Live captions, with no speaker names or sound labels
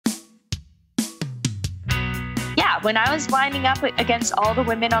when I was lining up against all the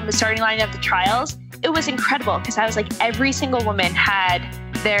women on the starting line of the trials, it was incredible because I was like, every single woman had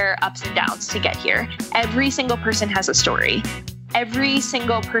their ups and downs to get here. Every single person has a story. Every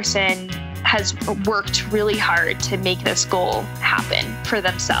single person has worked really hard to make this goal happen for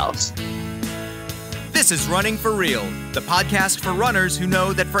themselves. This is Running for Real, the podcast for runners who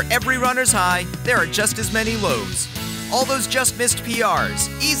know that for every runner's high, there are just as many lows. All those just missed PRs,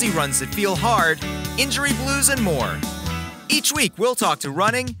 easy runs that feel hard, injury blues, and more. Each week, we'll talk to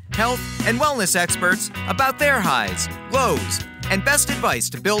running, health, and wellness experts about their highs, lows, and best advice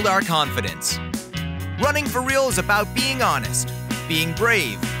to build our confidence. Running for Real is about being honest, being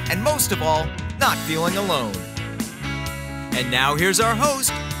brave, and most of all, not feeling alone. And now here's our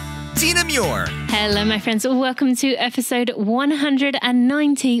host, Tina Muir. Hello, my friends. Welcome to episode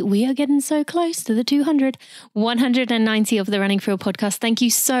 190. We are getting so close to the 200. 190 of the Running For Real podcast. Thank you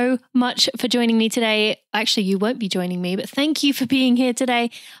so much for joining me today. Actually, you won't be joining me, but thank you for being here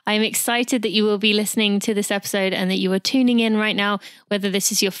today. I am excited that you will be listening to this episode and that you are tuning in right now, whether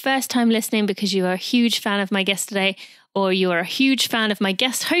this is your first time listening because you are a huge fan of my guest today, or you are a huge fan of my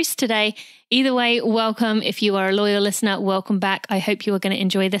guest host today. Either way, welcome. If you are a loyal listener, welcome back. I hope you are going to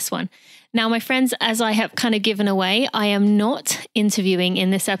enjoy this one. Now, my friends, as I have kind of given away, I am not interviewing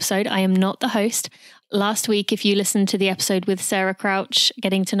in this episode. I am not the host. Last week, if you listened to the episode with Sarah Crouch,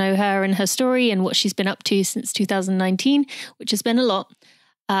 getting to know her and her story and what she's been up to since 2019, which has been a lot,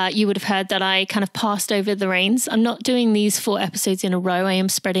 you would have heard that I kind of passed over the reins. I'm not doing these 4 episodes in a row. I am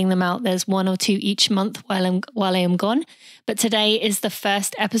spreading them out. There's 1 or 2 each month while I am gone. But today is the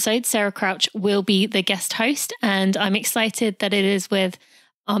first episode. Sarah Crouch will be the guest host, and I'm excited that it is with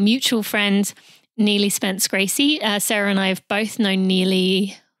our mutual friend, Neely, Spence, Gracey. Sarah and I have both known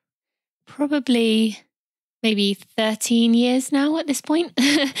Neely probably maybe 13 years now at this point.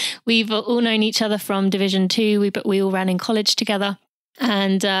 We've all known each other from Division 2, but we all ran in college together.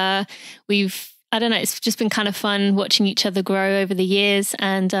 And I don't know, it's just been kind of fun watching each other grow over the years.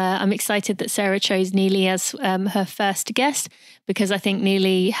 And I'm excited that Sarah chose Neely as her first guest, because I think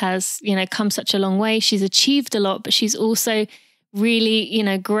Neely has, come such a long way. She's achieved a lot, but she's also really,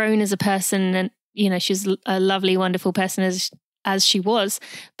 grown as a person. And, she's a lovely, wonderful person as she was,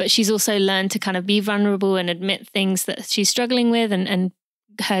 but she's also learned to kind of be vulnerable and admit things that she's struggling with, and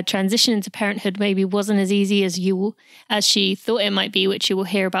her transition into parenthood maybe wasn't as easy as she thought it might be, which you will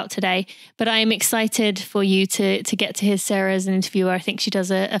hear about today. But I am excited for you to get to hear Sarah as an interviewer. I think she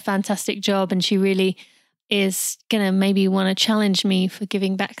does a fantastic job, and she really is going to maybe want to challenge me for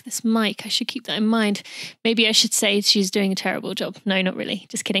giving back this mic. I should keep that in mind. Maybe I should say she's doing a terrible job. No, not really.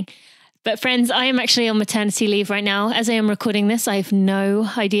 Just kidding. But friends, I am actually on maternity leave right now. As I am recording this, I have no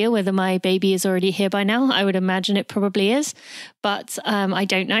idea whether my baby is already here by now. I would imagine it probably is, but I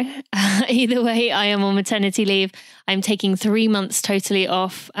don't know. Either way, I am on maternity leave. I'm taking 3 months totally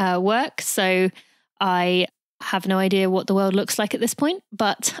off work, so I have no idea what the world looks like at this point,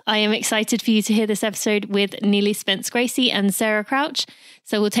 but I am excited for you to hear this episode with Neely, Spence, Gracey, and Sarah Crouch.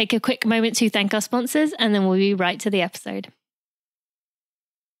 So we'll take a quick moment to thank our sponsors, and then we'll be right to the episode.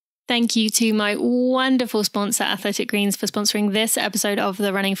 Thank you to my wonderful sponsor, Athletic Greens, for sponsoring this episode of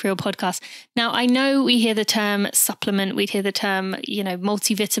the Running For Real podcast. Now, I know we hear the term supplement, we hear the term,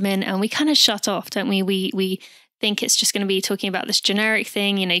 multivitamin, and we kind of shut off, don't we? We think it's just going to be talking about this generic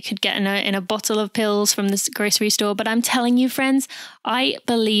thing, you could get in a bottle of pills from this grocery store. But I'm telling you, friends, I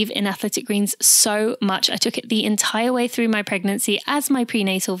believe in Athletic Greens so much. I took it the entire way through my pregnancy as my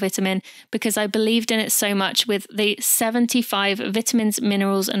prenatal vitamin because I believed in it so much, with the 75 vitamins,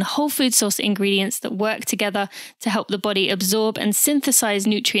 minerals, and whole food source ingredients that work together to help the body absorb and synthesize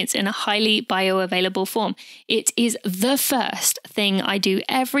nutrients in a highly bioavailable form. It is the first thing I do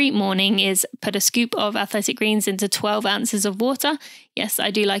every morning is put a scoop of Athletic Greens into 12 ounces of water. Yes,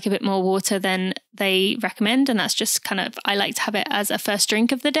 I do like a bit more water than they recommend, and that's just I like to have it as a first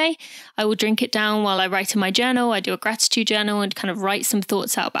drink of the day. I will drink it down while I write in my journal. I do a gratitude journal and kind of write some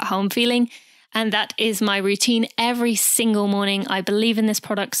thoughts out about how I'm feeling. And that is my routine every single morning. I believe in this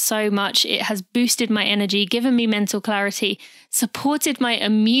product so much. It has boosted my energy, given me mental clarity, supported my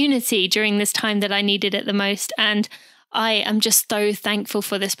immunity during this time that I needed it the most. And I am just so thankful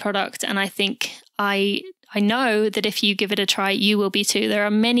for this product. And I think I know that if you give it a try, you will be too. There are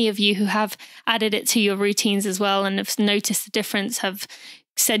many of you who have added it to your routines as well and have noticed the difference, have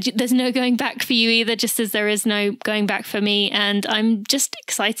said there's no going back for you either, just as there is no going back for me. And I'm just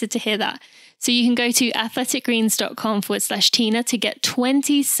excited to hear that. So you can go to athleticgreens.com/Tina to get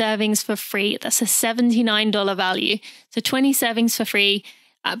 20 servings for free. That's a $79 value. So 20 servings for free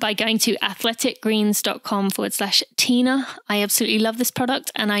by going to athleticgreens.com/Tina. I absolutely love this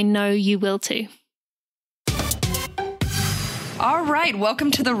product and I know you will too. All right, welcome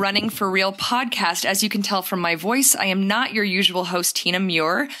to the Running for Real podcast. As you can tell from my voice, I am not your usual host, Tina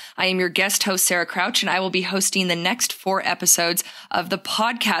Muir. I am your guest host, Sarah Crouch, and I will be hosting the next 4 episodes of the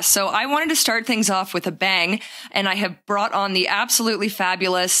podcast. So I wanted to start things off with a bang, and I have brought on the absolutely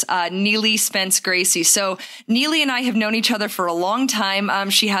fabulous Neely, Spence, Gracey. So Neely and I have known each other for a long time.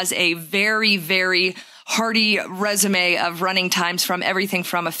 She has a very, very hearty resume of running times from everything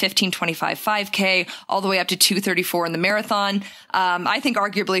from a 15:25 5K all the way up to 2:34 in the marathon. I think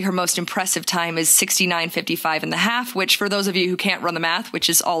arguably her most impressive time is 69:55 and a half, which for those of you who can't run the math, which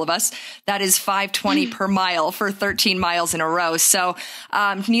is all of us, that is 5:20 per mile for 13 miles in a row. So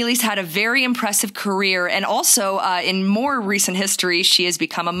Neely's had a very impressive career. And also in more recent history, she has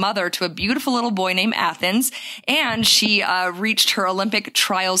become a mother to a beautiful little boy named Athens. And she reached her Olympic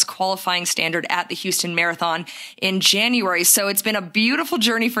trials qualifying standard at the Houston Marathon in January. So it's been a beautiful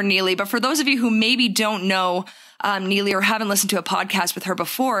journey for Neely. But for those of you who maybe don't know Neely or haven't listened to a podcast with her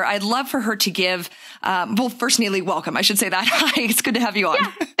before, I'd love for her to give, well, first, Neely, welcome. I should say that. Hi, it's good to have you on.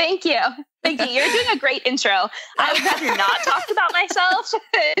 Yeah, thank you. Thank you. You're doing a great intro. I would rather not talk about myself.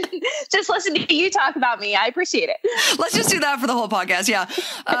 Just listen to you talk about me. I appreciate it. Let's just do that for the whole podcast. Yeah.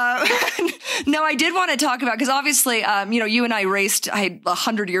 No, I did want to talk about, because obviously, you and I raced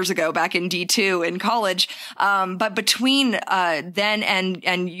 100 years ago back in D2 in college. But between then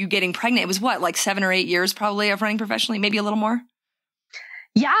and you getting pregnant, it was what, like 7 or 8 years probably of running professionally, maybe a little more?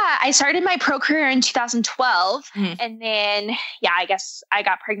 Yeah, I started my pro career in 2012. And then, I guess I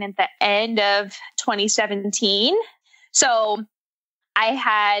got pregnant at the end of 2017. So I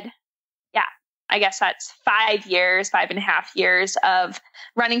had, I guess that's 5.5 years of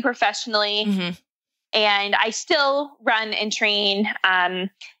running professionally. And I still run and train. And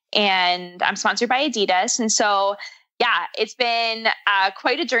I'm sponsored by Adidas. And so, it's been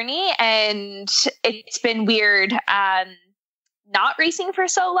quite a journey, and it's been weird. Not racing for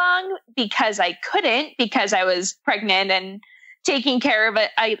so long because I was pregnant and taking care of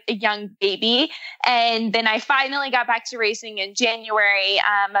a young baby. And then I finally got back to racing in January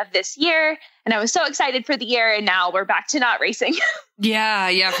of this year. And I was so excited for the year. And now we're back to not racing.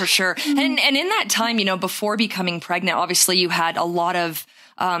 Yeah, for sure. And in that time, before becoming pregnant, obviously you had a lot of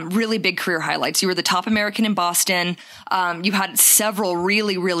really big career highlights. You were the top American in Boston. You had several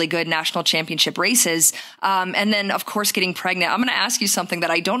really, really good national championship races. And then, of course, getting pregnant. I'm going to ask you something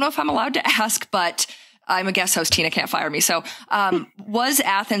that I don't know if I'm allowed to ask, but I'm a guest host. Tina can't fire me. So was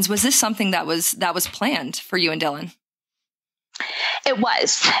this something that was planned for you and Dylan? It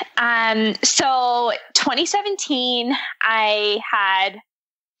was. So 2017, I had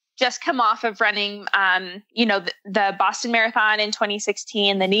just come off of running, the Boston Marathon in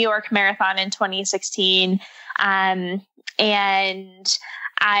 2016, the New York Marathon in 2016. And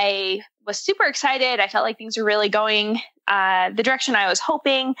I was super excited. I felt like things were really going the direction I was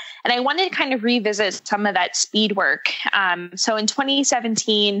hoping. And I wanted to kind of revisit some of that speed work. So in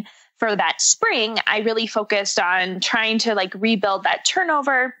 2017, for that spring, I really focused on trying to rebuild that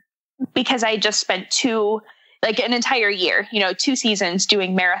turnover, because I just spent an entire year, 2 seasons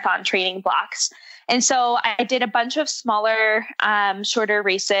doing marathon training blocks. And so I did a bunch of smaller, shorter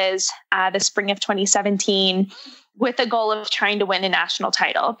races the spring of 2017 with the goal of trying to win a national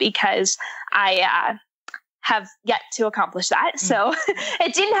title, because I have yet to accomplish that. So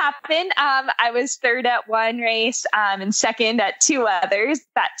it didn't happen. I was third at one race and second at 2 others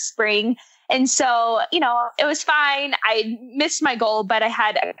that spring. And so, it was fine. I missed my goal, but I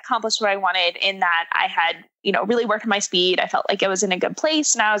had accomplished what I wanted in that I had, really worked my speed. I felt like I was in a good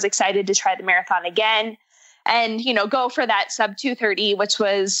place, and I was excited to try the marathon again and, go for that sub 2:30, which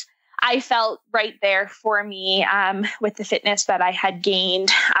was, I felt right there for me with the fitness that I had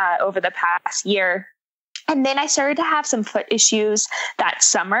gained over the past year. And then I started to have some foot issues that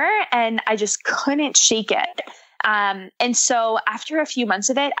summer, and I just couldn't shake it. And so after a few months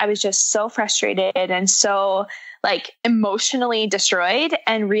of it, I was just so frustrated and so emotionally destroyed,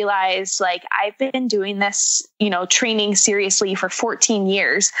 and realized I've been doing this, training seriously for 14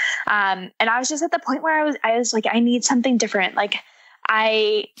 years. And I was just at the point where I was like, I need something different.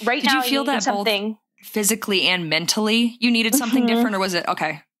 Did you feel that something both physically and mentally you needed something different, or was it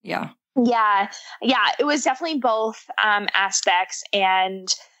okay? Yeah. Yeah. It was definitely both aspects. And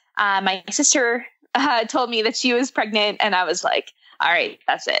my sister told me that she was pregnant, and I was like, all right,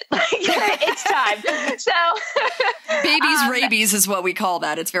 that's it. It's time. So babies rabies is what we call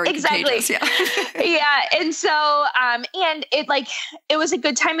that. It's very contagious. Yeah. Yeah. And so, and it was a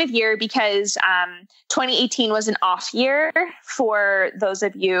good time of year, because 2018 was an off year. For those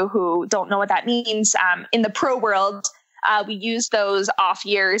of you who don't know what that means, in the pro world, we use those off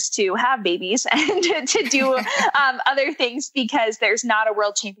years to have babies and to do other things because there's not a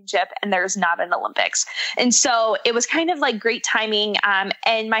world championship and there's not an Olympics. And so it was kind of like great timing.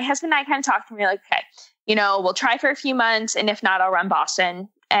 And my husband and I kind of talked and we were like, okay, we'll try for a few months. And if not, I'll run Boston.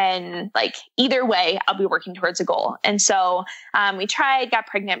 And like, either way, I'll be working towards a goal. And so we tried, got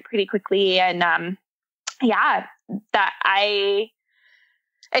pregnant pretty quickly. And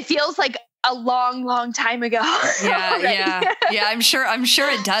it feels like a long, long time ago. Yeah. I'm sure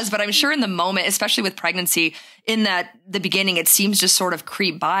it does, but I'm sure in the moment, especially with pregnancy, in the beginning, it seems just sort of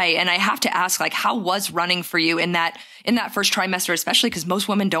creep by. And I have to ask, like, how was running for you in that first trimester, especially because most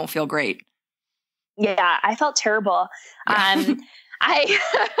women don't feel great? Yeah, I felt terrible. Yeah.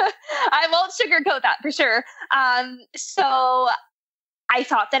 I won't sugarcoat that for sure. So I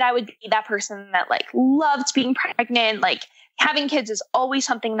thought that I would be that person that like loved being pregnant. Like having kids is always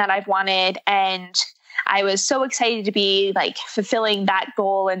something that I've wanted. And I was so excited to be like fulfilling that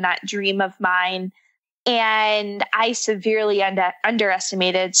goal and that dream of mine. And I severely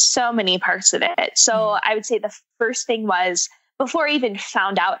underestimated so many parts of it. So I would say the first thing was before I even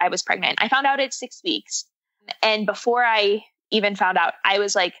found out I was pregnant, I found out at 6 weeks. And before I even found out, I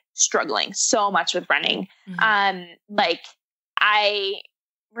was like struggling so much with running. Like I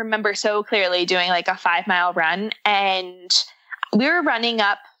remember so clearly doing like a 5-mile run and we were running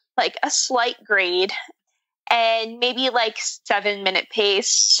up like a slight grade and maybe like 7-minute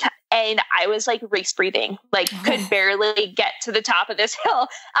pace. And I was like race breathing, like could barely get to the top of this hill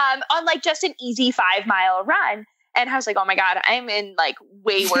on like just an easy 5-mile run. And I was like, oh my God, I'm in like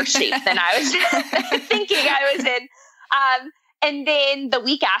way worse shape than I was thinking I was in. And then the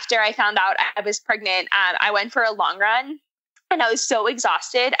week after I found out I was pregnant, I went for a long run and I was so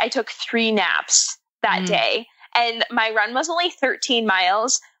exhausted. I took 3 naps that day and my run was only 13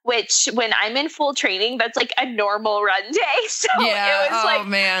 miles, which when I'm in full training, that's like a normal run day. So it was like,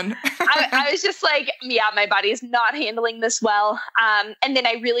 man, I was just like, yeah, my body is not handling this well. And then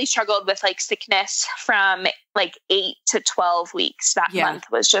I really struggled with like sickness from like 8 to 12 weeks. That month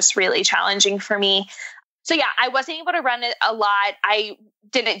was just really challenging for me. So yeah, I wasn't able to run it a lot. I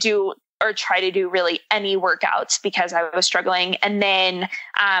didn't do or try to do really any workouts because I was struggling. And then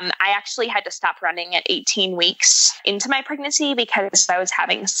I actually had to stop running at 18 weeks into my pregnancy because I was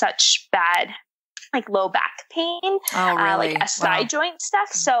having such bad like low back pain, like a side joint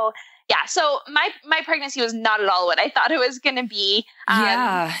stuff. So yeah, so my pregnancy was not at all what I thought it was going to be.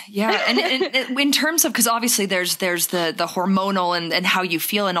 And in terms of, because obviously there's the hormonal and how you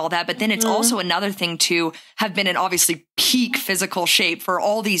feel and all that, but then it's also another thing to have been in obviously peak physical shape for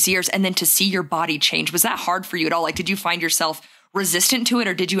all these years and then to see your body change. Was that hard for you at all? Like, did you find yourself resistant to it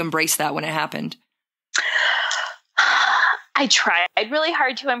or did you embrace that when it happened? I tried really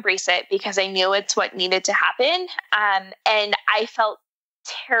hard to embrace it because I knew it's what needed to happen. And I felt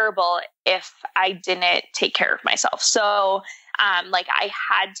terrible if I didn't take care of myself. So, like I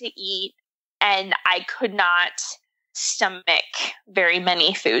had to eat and I could not stomach very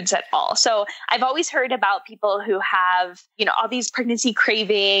many foods at all. So I've always heard about people who have, all these pregnancy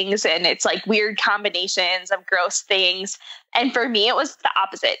cravings and it's like weird combinations of gross things. And for me, it was the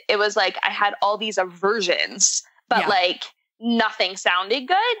opposite. It was like, I had all these aversions, but like nothing sounded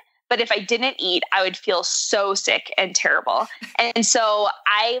good. But if I didn't eat, I would feel so sick and terrible. And so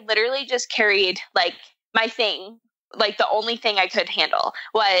I literally just carried like my thing, like the only thing I could handle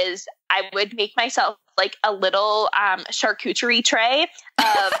was I would make myself like a little charcuterie tray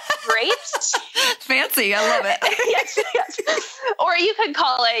of grapes. Fancy. I love it. yes. Or you could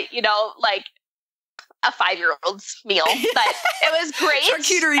call it, like a 5-year-old's meal, but it was grapes.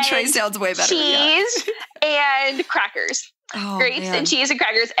 Charcuterie tray sounds way better. Cheese and crackers. Grapes and cheese and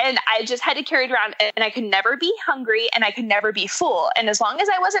crackers. And I just had to carry it around and I could never be hungry and I could never be full. And as long as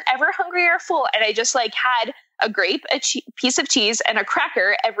I wasn't ever hungry or full and I just like had a grape, piece of cheese and a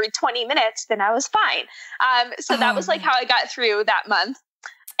cracker every 20 minutes, then I was fine. So that was like how I got through that month.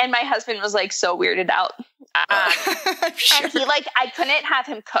 And my husband was like so weirded out. Sure. And he I couldn't have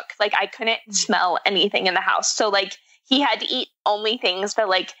him cook. Like I couldn't smell anything in the house. So like he had to eat only things that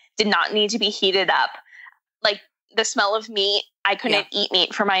like did not need to be heated up. Like the smell of meat, I couldn't eat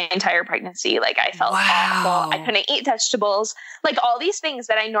meat for my entire pregnancy. Like I felt awful. I couldn't eat vegetables, like all these things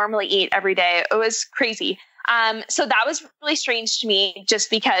that I normally eat every day. It was crazy. So that was really strange to me just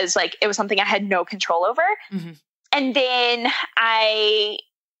because like it was something I had no control over. And then I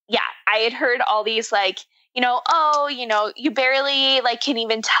had heard all these like, you barely like can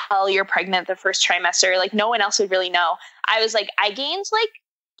even tell you're pregnant the first trimester. Like no one else would really know. I was like, I gained like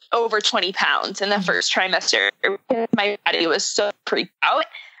over 20 pounds in the first trimester. My body was so freaked out.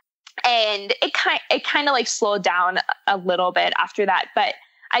 And it kind of like slowed down a little bit after that. But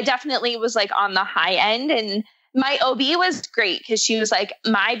I definitely was like on the high end, and my OB was great because she was like,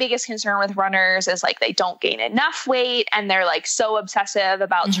 my biggest concern with runners is like they don't gain enough weight and they're like so obsessive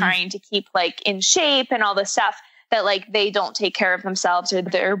about trying to keep like in shape and all this stuff that like they don't take care of themselves or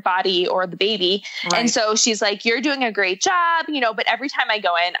their body or the baby. Right. And so she's like, you're doing a great job, you know, but every time I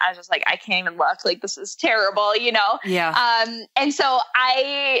go in, I was just like, I can't even look, like this is terrible, you know? Yeah. And so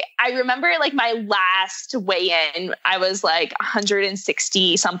I remember like my last weigh-in, I was like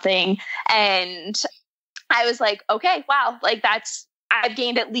 160 something. And I was like, okay, wow, like I've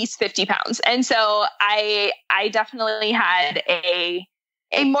gained at least 50 pounds. And so I definitely had a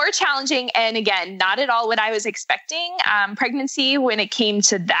more challenging, and again, not at all what I was expecting, pregnancy when it came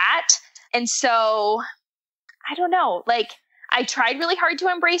to that. And so I don't know, like I tried really hard to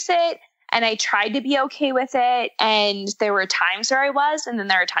embrace it and I tried to be okay with it. And there were times where I was, and then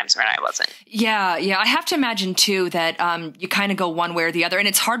there are times when I wasn't. Yeah. Yeah. I have to imagine too that you kind of go one way or the other. And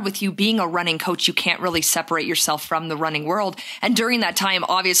it's hard with you being a running coach. You can't really separate yourself from the running world. And during that time,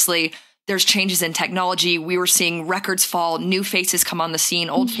 obviously, there's changes in technology. We were seeing records fall, new faces come on the scene,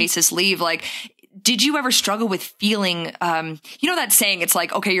 old faces leave. Like, did you ever struggle with feeling, you know, that saying, it's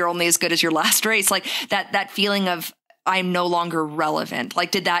like, okay, you're only as good as your last race. Like that feeling of I'm no longer relevant. Like,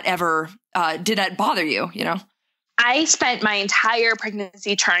 did that bother you, you know? I spent my entire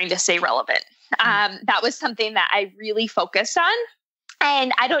pregnancy trying to stay relevant. That was something that I really focused on.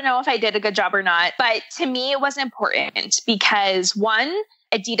 And I don't know if I did a good job or not, but to me, it was important because one,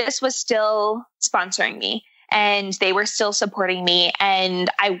 Adidas was still sponsoring me and they were still supporting me. And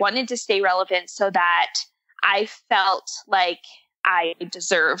I wanted to stay relevant so that I felt like I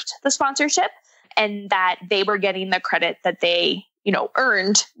deserved the sponsorship and that they were getting the credit that they, you know,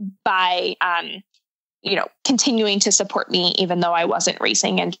 earned by, you know, continuing to support me, even though I wasn't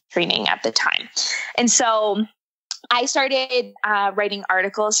racing and training at the time. And so I started writing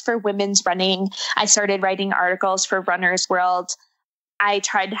articles for Women's Running. I started writing articles for Runner's World. I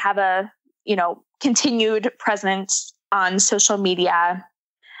tried to have a, you know, continued presence on social media.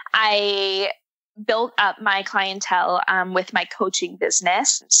 I built up my clientele with my coaching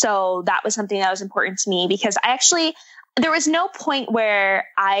business. So that was something that was important to me because there was no point where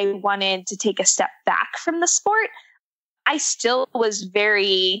I wanted to take a step back from the sport. I still was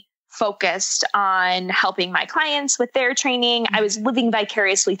very focused on helping my clients with their training. I was living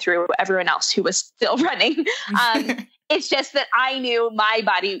vicariously through everyone else who was still running. It's just that I knew my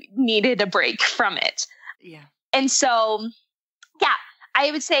body needed a break from it. Yeah. And so, yeah, I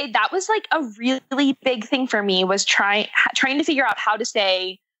would say that was like a really big thing for me was trying to figure out how to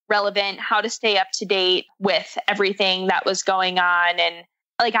stay relevant, how to stay up to date with everything that was going on. And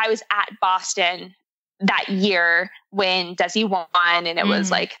like I was at Boston that year when Desi won and it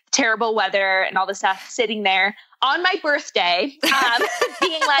was like terrible weather and all this stuff, sitting there on my birthday,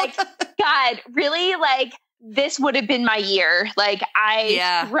 being like, God, really? Like, this would have been my year. Like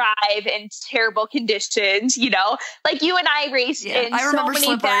I thrive in terrible conditions, you know, like you and I raced in so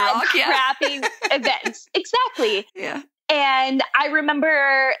many bad, crappy events. Exactly. Yeah. And I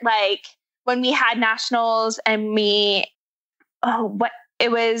remember like when we had nationals and it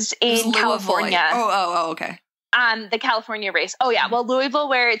was in California. Okay. The California race. Oh yeah. Well, Louisville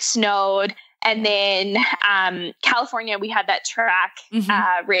where it snowed. And then California, we had that track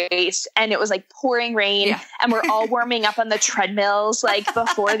race and it was like pouring rain and we're all warming up on the treadmills like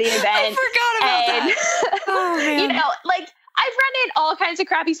before the event. I forgot about that. Oh, man. You know, like I've run in all kinds of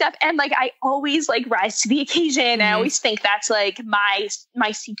crappy stuff and like I always like rise to the occasion. I always think that's like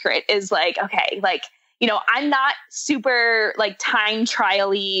my secret is like, okay, like, you know, I'm not super like time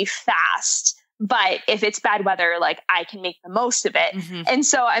trial-y fast. But if it's bad weather, like I can make the most of it. And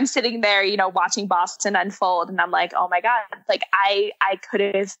so I'm sitting there, you know, watching Boston unfold and I'm like, oh my God, like I could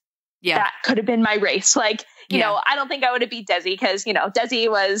have, that could have been my race. Like, you know, I don't think I would have beat Desi because, you know, Desi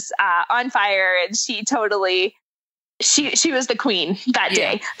was on fire and she totally, she was the queen that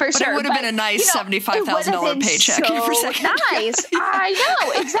day for sure. But it would have been a nice $75,000 paycheck for second. Nice. I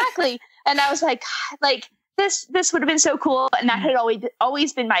know, exactly. And I was like, this would have been so cool. And that had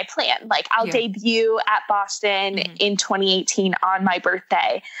always been my plan. Like I'll debut at Boston in 2018 on my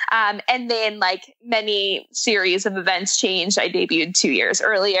birthday. And then like many series of events changed. I debuted 2 years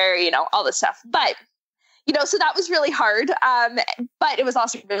earlier, you know, all this stuff. But, you know, so that was really hard. But it was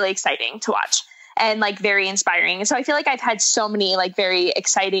also really exciting to watch and like very inspiring. So I feel like I've had so many like very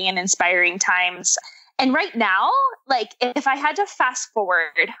exciting and inspiring times. And right now, like if I had to fast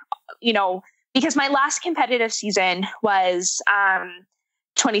forward, you know, because my last competitive season was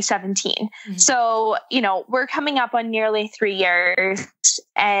 2017. So, you know, we're coming up on nearly 3 years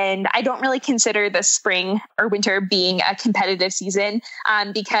And I don't really consider the spring or winter being a competitive season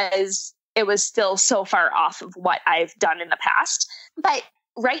because it was still so far off of what I've done in the past. But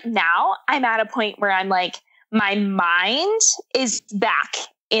right now I'm at a point where I'm like, my mind is back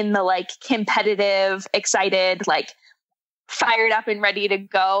in the like competitive, excited, like fired up and ready to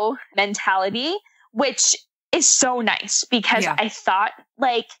go mentality, which is so nice because I thought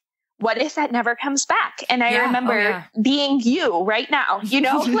like, what if that never comes back? And I remember being you right now, you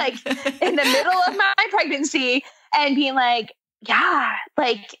know, like in the middle of my pregnancy and being like, yeah,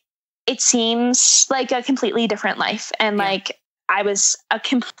 like it seems like a completely different life. And like, I was a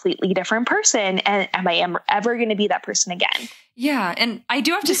completely different person. And am I ever going to be that person again? Yeah. And I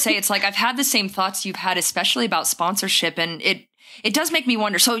do have to say, it's like, I've had the same thoughts you've had, especially about sponsorship. And it does make me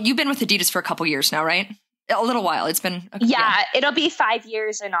wonder. So you've been with Adidas for a couple years now, right? A little while. It's been, it'll be 5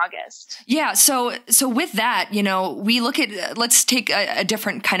 years in August. Yeah. So with that, you know, we look at, let's take a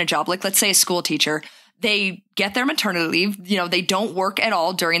different kind of job. Like, let's say a school teacher, they get their maternity leave, you know, they don't work at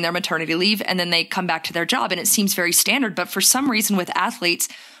all during their maternity leave, and then they come back to their job, and it seems very standard. But for some reason with athletes,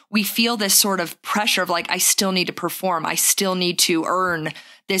 we feel this sort of pressure of like, I still need to perform. I still need to earn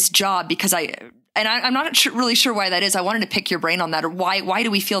this job because I'm not really sure why that is. I wanted to pick your brain on that. Or why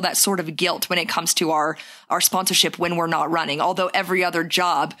do we feel that sort of guilt when it comes to our sponsorship when we're not running? Although every other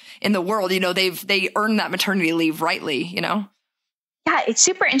job in the world, you know, they earn that maternity leave rightly, you know? Yeah, it's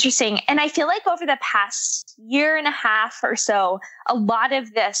super interesting. And I feel like over the past year and a half or so, a lot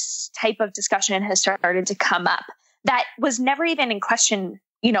of this type of discussion has started to come up that was never even in question,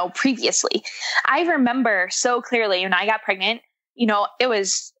 you know, previously. I remember so clearly when I got pregnant, you know, it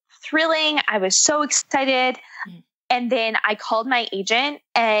was thrilling. I was so excited. And then I called my agent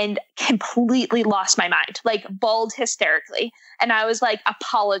and completely lost my mind, like bawled hysterically. And I was like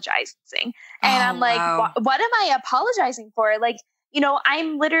apologizing. And I'm like, what am I apologizing for? Like, you know,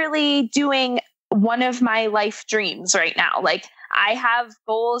 I'm literally doing one of my life dreams right now. Like I have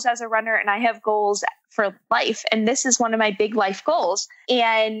goals as a runner and I have goals for life. And this is one of my big life goals.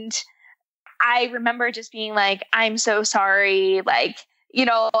 And I remember just being like, I'm so sorry. Like, you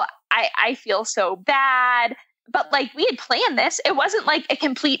know, I feel so bad. But like we had planned this. It wasn't like a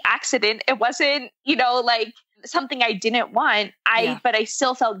complete accident. It wasn't, you know, like something I didn't want. But I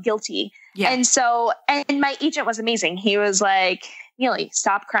still felt guilty. Yeah. And so, and my agent was amazing. He was like, Neely,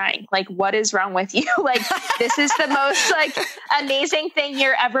 stop crying. Like, what is wrong with you? Like, this is the most like amazing thing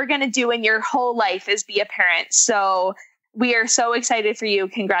you're ever going to do in your whole life is be a parent. So we are so excited for you.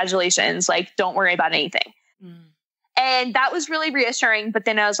 Congratulations. Like, don't worry about anything. And that was really reassuring. But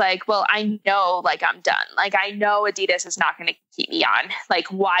then I was like, well, I know, like, I'm done. Like, I know Adidas is not going to keep me on. Like,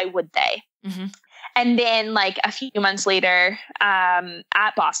 why would they? Mm-hmm. And then like a few months later,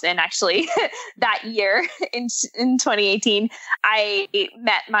 at Boston, actually that year in 2018, I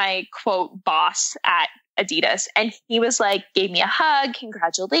met my quote boss at Adidas, and he was like, gave me a hug.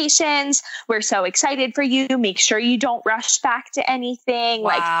 Congratulations. We're so excited for you. Make sure you don't rush back to anything.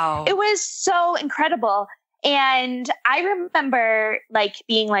 Wow. Like it was so incredible. And I remember like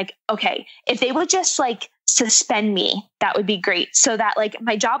being like, okay, if they would just like suspend me, that would be great. So that like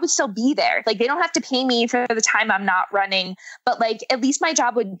my job would still be there. Like they don't have to pay me for the time I'm not running, but like at least my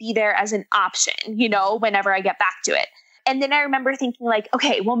job would be there as an option, you know, whenever I get back to it. And then I remember thinking like,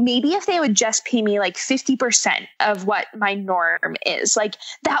 okay, well, maybe if they would just pay me like 50% of what my norm is, like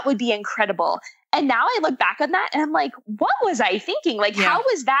that would be incredible. And now I look back on that and I'm like, what was I thinking? Like, how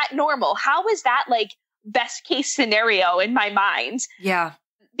was that normal? How was that like best case scenario in my mind? Yeah.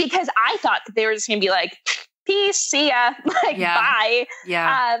 Because I thought that they were just going to be like, peace, see ya, like, bye.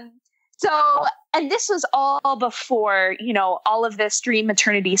 Yeah. So, and this was all before, you know, all of this dream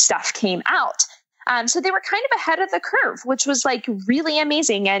maternity stuff came out. So they were kind of ahead of the curve, which was like really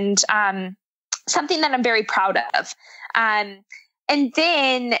amazing and something that I'm very proud of. And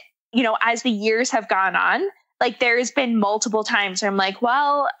then, you know, as the years have gone on, like there's been multiple times where I'm like,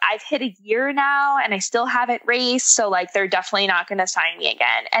 well, I've hit a year now and I still haven't raced. So like, they're definitely not going to sign me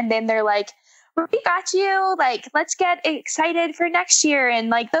again. And then they're like, we got you. Like, let's get excited for next year and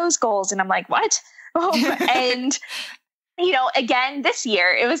like those goals. And I'm like, what? And, you know, again, this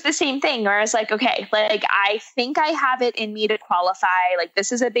year, it was the same thing where I was like, okay, like, I think I have it in me to qualify. Like,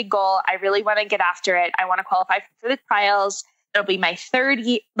 this is a big goal. I really want to get after it. I want to qualify for the trials. It'll be my third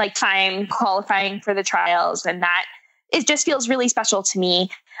time qualifying for the trials. And that it just feels really special to me.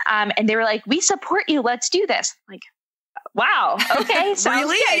 And they were like, we support you. Let's do this. I'm like, wow. Okay.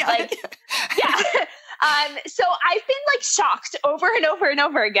 Really? Like, yeah. So I've been like shocked over and over and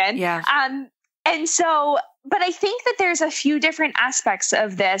over again. Yeah. And so, but I think that there's a few different aspects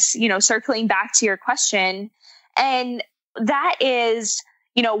of this, you know, circling back to your question. And that is,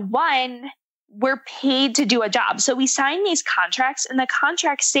 one, we're paid to do a job. So we sign these contracts, and the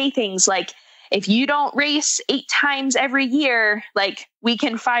contracts say things like, if you don't race 8 times every year, like, we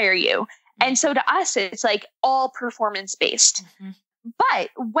can fire you. And so to us, it's like all performance based. Mm-hmm. But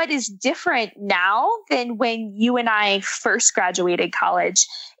what is different now than when you and I first graduated college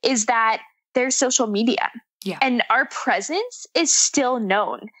is that there's social media. Yeah. And our presence is still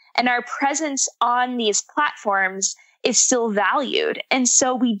known, and our presence on these platforms is still valued. And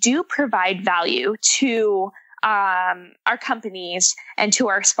so we do provide value to our companies and to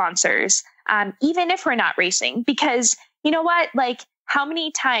our sponsors, even if we're not racing, because you know what, like, how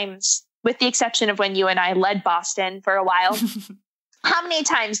many times, with the exception of when you and I led Boston for a while, how many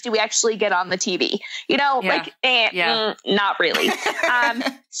times do we actually get on the TV? Not really.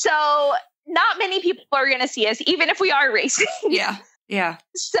 So not many people are going to see us, even if we are racing. Yeah. Yeah.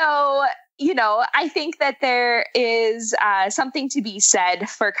 So, I think that there is something to be said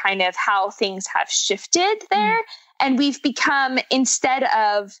for kind of how things have shifted there. And we've become, instead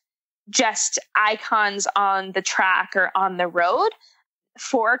of just icons on the track or on the road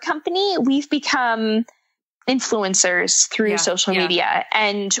for a company, we've become influencers through social media.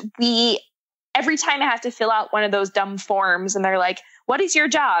 And every time I have to fill out one of those dumb forms and they're like, what is your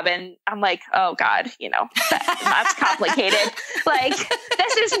job? And I'm like, oh God, that's complicated. Like,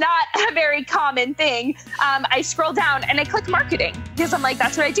 this is not a very common thing. I scroll down and I click marketing because I'm like,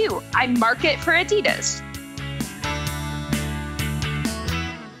 that's what I do. I market for Adidas.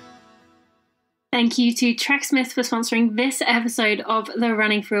 Thank you to Tracksmith for sponsoring this episode of the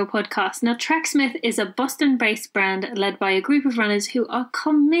Running for Real podcast. Now, Tracksmith is a Boston-based brand led by a group of runners who are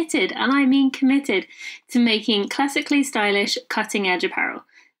committed, and I mean committed, to making classically stylish, cutting-edge apparel.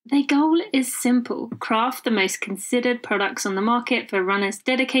 Their goal is simple: craft the most considered products on the market for runners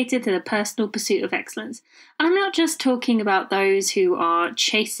dedicated to the personal pursuit of excellence. And I'm not just talking about those who are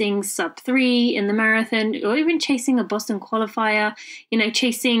chasing sub 3 in the marathon, or even chasing a Boston qualifier,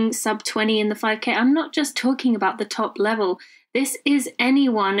 chasing sub 20 in the 5K. I'm not just talking about the top level. This is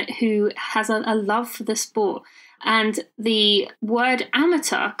anyone who has a love for the sport. And the word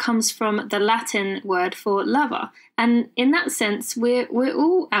amateur comes from the Latin word for lover. And in that sense, we're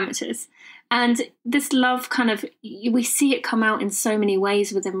all amateurs. And this love we see it come out in so many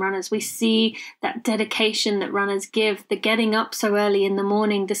ways within runners. We see that dedication that runners give, the getting up so early in the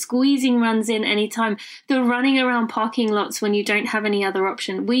morning, the squeezing runs in anytime, the running around parking lots when you don't have any other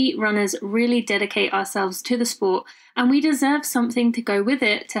option. We runners really dedicate ourselves to the sport, and we deserve something to go with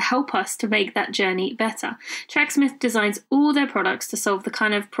it to help us to make that journey better. Tracksmith designs all their products to solve the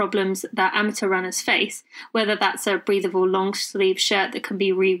kind of problems that amateur runners face, whether that's a breathable long sleeve shirt that can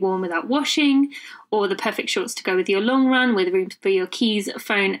be reworn without washing, or the perfect shorts to go with your long run with room for your keys,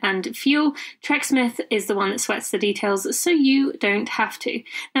 phone and fuel. Tracksmith is the one that sweats the details so you don't have to.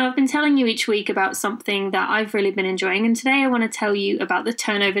 Now, I've been telling you each week about something that I've really been enjoying, and today I want to tell you about the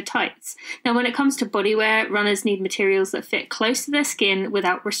turnover tights. Now, when it comes to bodywear, runners need materials that fit close to their skin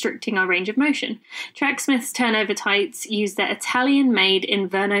without restricting our range of motion. Tracksmith's turnover tights use their Italian-made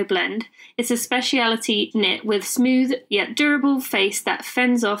Inverno blend. It's a specialty knit with smooth yet durable face that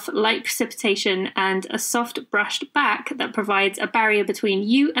fends off light precipitation and a soft brushed back that provides a barrier between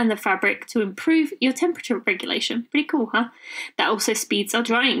you and the fabric to improve your temperature regulation. Pretty cool, huh? That also speeds our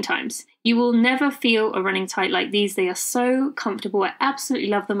drying times. You will never feel a running tight like these. They are so comfortable. I absolutely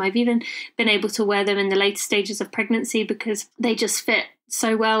love them. I've even been able to wear them in the later stages of pregnancy because they just fit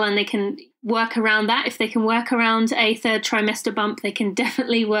so well, and they can work around that. If they can work around a 3rd trimester bump, they can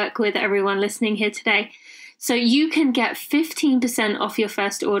definitely work with everyone listening here today. So you can get 15% off your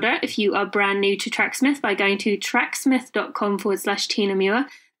first order if you are brand new to Tracksmith by going to tracksmith.com/Tina Muir.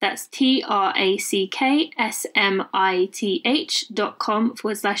 That's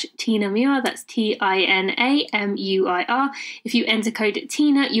tracksmith.com/Tina Muir. That's TINAMUIR. If you enter code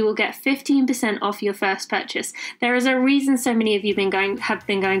TINA, you will get 15% off your first purchase. There is a reason so many of you have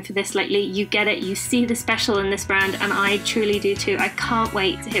been going for this lately. You get it. You see the special in this brand, and I truly do too. I can't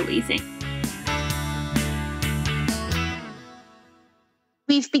wait to hear what you think.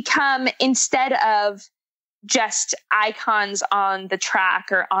 We've become, instead of just icons on the track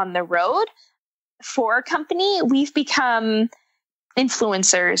or on the road for a company, we've become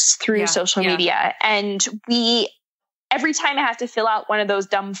influencers through social media. And every time I have to fill out one of those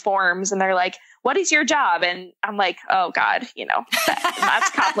dumb forms and they're like, what is your job? And I'm like, oh God,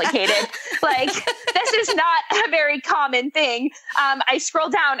 that's complicated. Like, this is not a very common thing. I scroll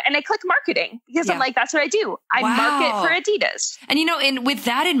down and I click marketing because I'm like, that's what I do. I market for Adidas. And, and with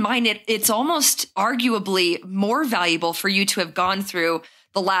that in mind, it's almost arguably more valuable for you to have gone through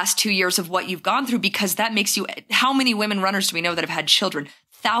the last 2 years of what you've gone through, because that makes you, how many women runners do we know that have had children?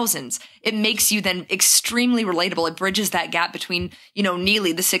 Thousands. It makes you then extremely relatable. It bridges that gap between,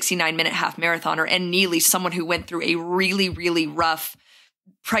 Neely, the 69-minute half marathoner, and Neely, someone who went through a really, really rough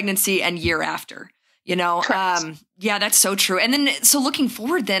pregnancy and year after, Yeah, that's so true. And then, so looking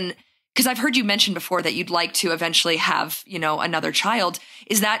forward then, because I've heard you mention before that you'd like to eventually have, another child.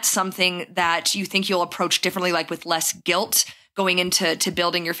 Is that something that you think you'll approach differently, like with less guilt going into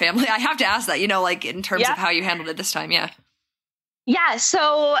building your family? I have to ask that, like in terms of how you handled it this time. Yeah. Yeah,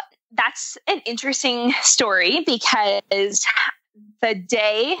 so that's an interesting story because the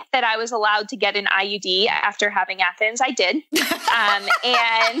day that I was allowed to get an IUD after having Athens, I did.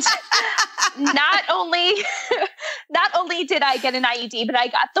 And not only did I get an IUD, but I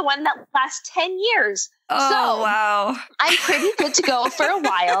got the one that lasts 10 years. Oh, wow. I'm pretty good to go for a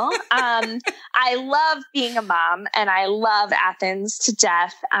while. I love being a mom and I love Athens to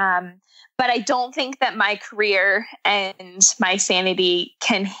death. But I don't think that my career and my sanity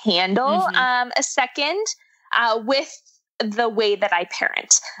can handle a second with the way that I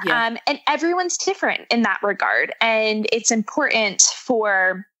parent. Yeah. And everyone's different in that regard. And it's important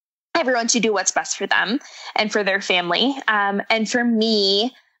for everyone to do what's best for them and for their family. And for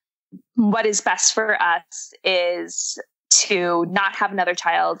me, what is best for us is to not have another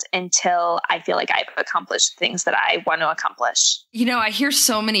child until I feel like I've accomplished things that I want to accomplish. I hear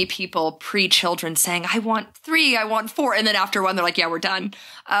so many people pre-children saying, I want 3, I want 4. And then after one, they're like, yeah, we're done.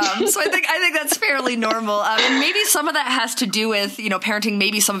 So I think that's fairly normal. And maybe some of that has to do with, parenting.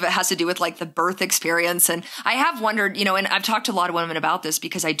 Maybe some of it has to do with like the birth experience. And I have wondered, and I've talked to a lot of women about this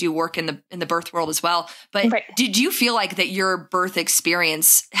because I do work in the birth world as well. But Did you feel like that your birth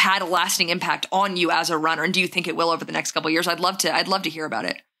experience had a lasting impact on you as a runner? And do you think it will over the next couple of years? I'd love to hear about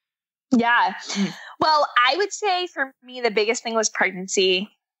it. Yeah. Well, I would say for me, the biggest thing was pregnancy.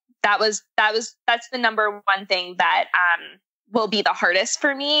 That's the number one thing that, will be the hardest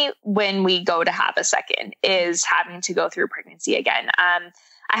for me when we go to have a second, is having to go through pregnancy again.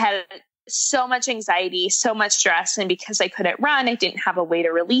 I had so much anxiety, so much stress. And because I couldn't run, I didn't have a way to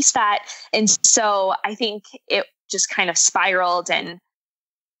release that. And so I think it just kind of spiraled, and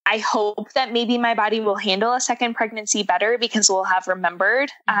I hope that maybe my body will handle a second pregnancy better because we'll have remembered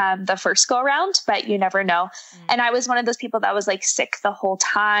the first go around, but you never know. And I was one of those people that was like sick the whole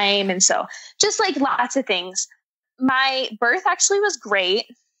time. And so just like lots of things. My birth actually was great.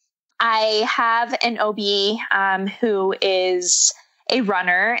 I have an OB who is a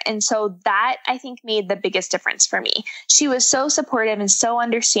runner. And so that I think made the biggest difference for me. She was so supportive and so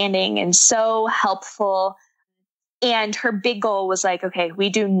understanding and so helpful. And her big goal was like, okay, we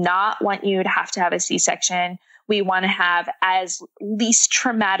do not want you to have a C-section. We want to have as least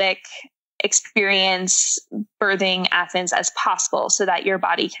traumatic experience birthing Athens as possible so that your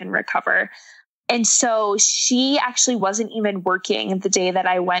body can recover. And so she actually wasn't even working the day that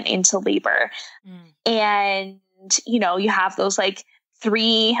I went into labor. And, you have those like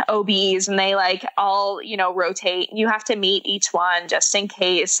 3 OBs and they like all, rotate. You have to meet each one just in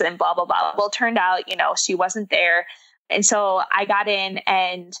case and blah, blah, blah. Well, it turned out, she wasn't there. And so I got in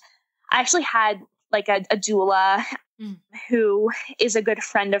and I actually had like a doula who is a good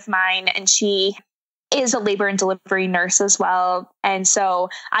friend of mine, and she is a labor and delivery nurse as well. And so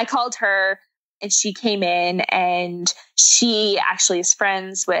I called her and she came in, and she actually is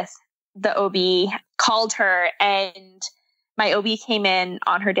friends with the OB, called her, and my OB came in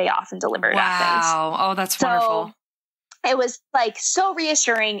on her day off and delivered Athens. Wow. Oh, that's wonderful. It was like so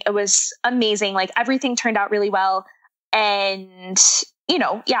reassuring. It was amazing. Like everything turned out really well. And,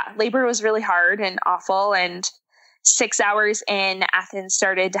 labor was really hard and awful. And 6 hours in, Athens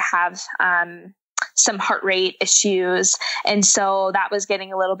started to have some heart rate issues. And so that was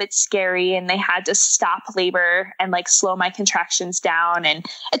getting a little bit scary, and they had to stop labor and like slow my contractions down. And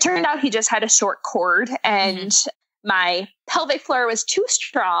it turned out he just had a short cord, and my pelvic floor was too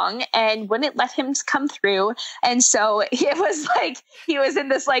strong and wouldn't let him come through. And so it was like he was in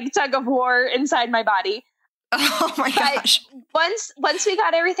this like tug of war inside my body. Oh my gosh. Once we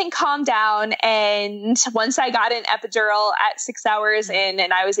got everything calmed down, and once I got an epidural at 6 hours in,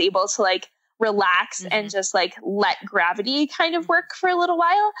 and I was able to like relax and just like let gravity kind of work for a little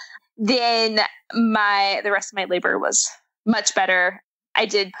while, then the rest of my labor was much better. I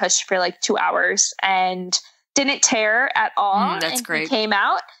did push for like 2 hours and didn't tear at all. That's and great. He came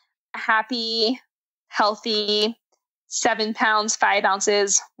out happy, healthy, 7 pounds, 5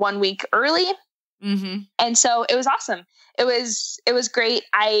 ounces, 1 week early. And so it was awesome. It was great.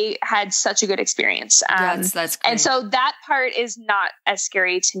 I had such a good experience. That's great. And so that part is not as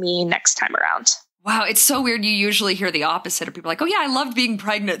scary to me next time around. Wow, it's so weird. You usually hear the opposite of people like, oh yeah, I loved being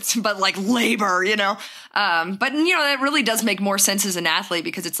pregnant, but like labor, But that really does make more sense as an athlete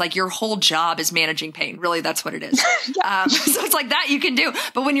because it's like your whole job is managing pain. Really, that's what it is. So it's like that you can do.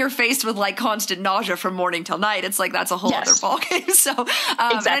 But when you're faced with like constant nausea from morning till night, it's like that's a whole other ballgame. So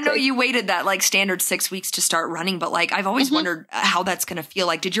and I know you waited that like standard 6 weeks to start running, but like I've always wondered how that's going to feel.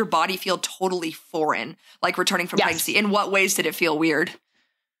 Like, did your body feel totally foreign, like returning from pregnancy? In what ways did it feel weird?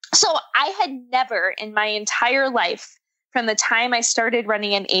 So I had never in my entire life, from the time I started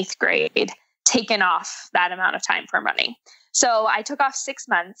running in 8th grade, taken off that amount of time from running. So I took off 6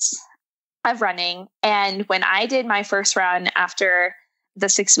 months of running. And when I did my first run after the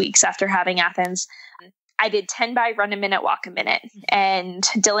 6 weeks after having Athens, I did 10 by run a minute, walk a minute. And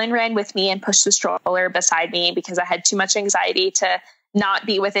Dylan ran with me and pushed the stroller beside me because I had too much anxiety to not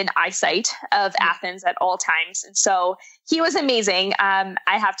be within eyesight of Athens at all times. And so he was amazing. I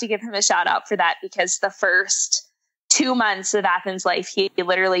have to give him a shout out for that because the first 2 months of Athens' life, he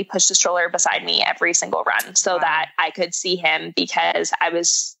literally pushed the stroller beside me every single run so that I could see him because I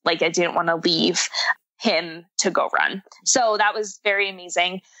was like, I didn't want to leave him to go run. So that was very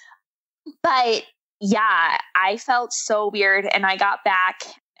amazing. But yeah, I felt so weird. And I got back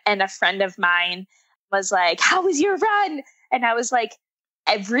and a friend of mine was like, how was your run? And I was like,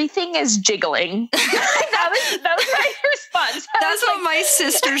 everything is jiggling. that was my response. That's what my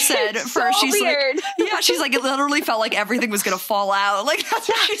sister said first. So she's weird. like, she's like, it literally felt like everything was going to fall out. Like, that's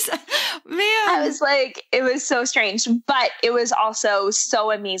what she said. Man. I was like, it was so strange, but it was also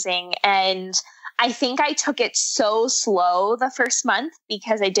so amazing. And I think I took it so slow the first month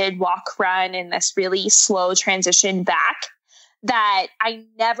because I did walk, run in this really slow transition back, that I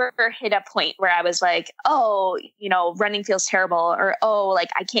never hit a point where I was like, oh, running feels terrible, or, oh, like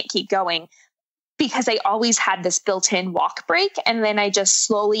I can't keep going, because I always had this built-in walk break. And then I just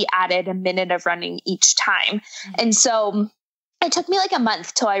slowly added a minute of running each time. And so it took me like a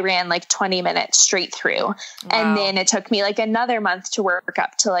month till I ran like 20 minutes straight through. Wow. And then it took me like another month to work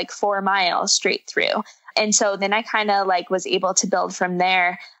up to like 4 miles straight through. And so then I kind of like was able to build from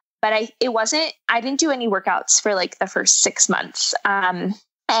there. But I didn't do any workouts for like the first 6 months. And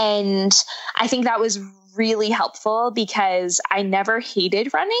I think that was really helpful because I never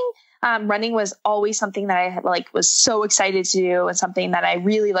hated running. Running was always something that I was so excited to do and something that I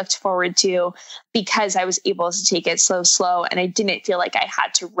really looked forward to because I was able to take it slow. And I didn't feel like I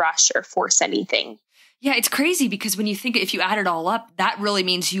had to rush or force anything. Yeah, it's crazy because when you think, if you add it all up, that really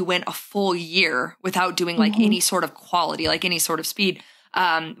means you went a full year without doing like any sort of quality, like any sort of speed.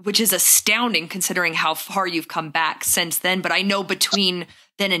 Which is astounding considering how far you've come back since then. But I know between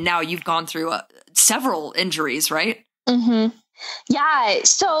then and now, you've gone through several injuries, right? Mm-hmm. Yeah.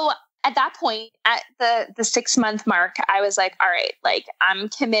 So at that point, at the 6 month mark, I was like, all right, like I'm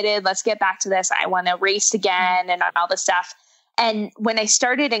committed. Let's get back to this. I want to race again and all this stuff. And when I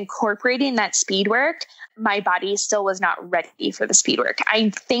started incorporating that speed work, my body still was not ready for the speed work.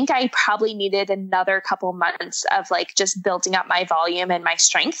 I think I probably needed another couple months of like just building up my volume and my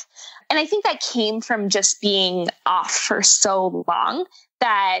strength. And I think that came from just being off for so long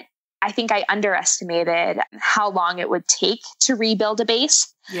that I think I underestimated how long it would take to rebuild a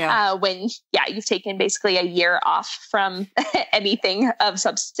base. Yeah. When you've taken basically a year off from anything of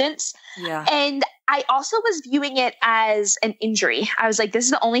substance. Yeah. And I also was viewing it as an injury. I was like, this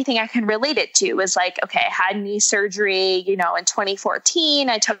is the only thing I can relate it to was like, okay, I had knee surgery, in 2014,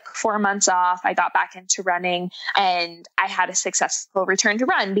 I took 4 months off. I got back into running and I had a successful return to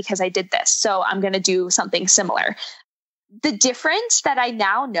run because I did this. So I'm going to do something similar. The difference that I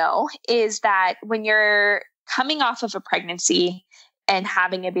now know is that when you're coming off of a pregnancy and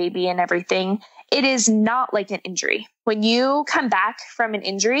having a baby and everything, it is not like an injury. When you come back from an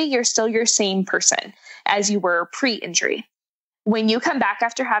injury, you're still your same person as you were pre-injury. When you come back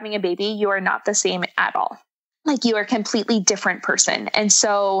after having a baby, you are not the same at all. Like you are a completely different person. And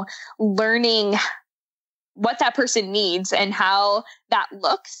so learning what that person needs and how that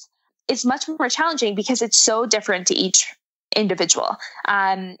looks is much more challenging because it's so different to each individual.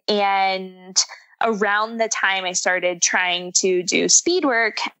 And around the time I started trying to do speed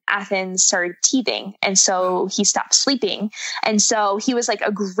work, Athens started teething. And so he stopped sleeping. And so he was like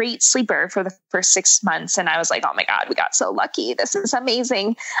a great sleeper for the first 6 months. And I was like, oh my God, we got so lucky. This is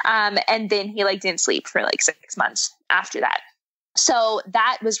amazing. And then he didn't sleep for 6 months after that. So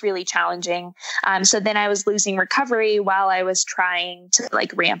that was really challenging. So then I was losing recovery while I was trying to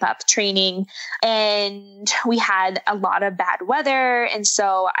ramp up training, and we had a lot of bad weather. And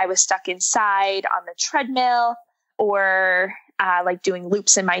so I was stuck inside on the treadmill or doing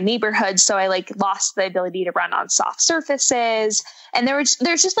loops in my neighborhood. So I lost the ability to run on soft surfaces. And there's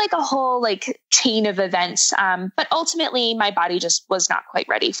just a whole chain of events. But ultimately my body just was not quite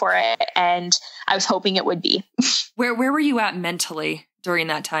ready for it. And I was hoping it would be. Where were you at mentally during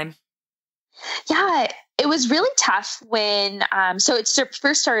that time? Yeah, it was really tough when, so it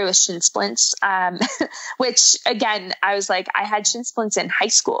first started with shin splints, which again, I was like, I had shin splints in high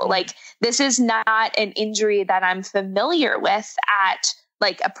school. Like, this is not an injury that I'm familiar with at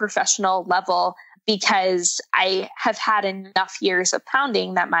like a professional level, because I have had enough years of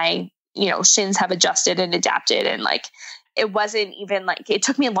pounding that my, shins have adjusted and adapted. And like, it wasn't even like, it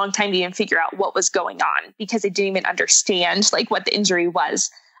took me a long time to even figure out what was going on, because I didn't even understand like what the injury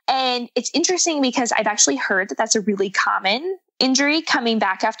was. And it's interesting because I've actually heard that that's a really common injury coming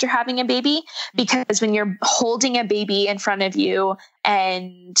back after having a baby, because when you're holding a baby in front of you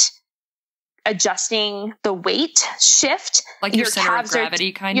and adjusting the weight shift, like your center of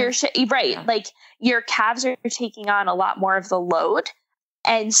gravity kind of, right. Yeah. Like your calves are taking on a lot more of the load.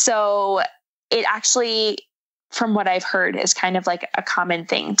 And so it actually, from what I've heard, is kind of like a common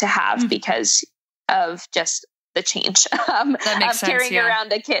thing to have because of just the change of carrying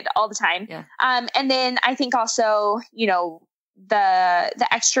around a kid all the time. Yeah. And then I think also, the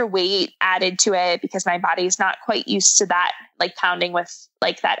extra weight added to it, because my body is not quite used to that, like pounding with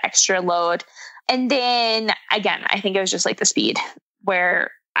like that extra load. And then again, I think it was just like the speed,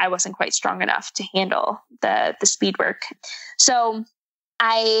 where I wasn't quite strong enough to handle the speed work. So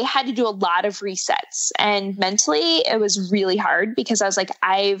I had to do a lot of resets, and mentally it was really hard, because I was like,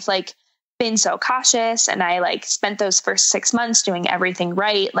 I've like been so cautious, and I like spent those first 6 months doing everything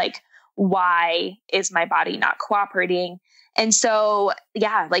right. Like, why is my body not cooperating? And so,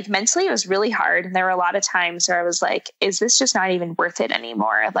 yeah, like mentally it was really hard. And there were a lot of times where I was like, is this just not even worth it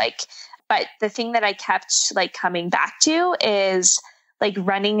anymore? Like, but the thing that I kept like coming back to is like,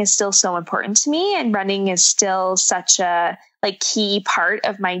 running is still so important to me, and running is still such a like key part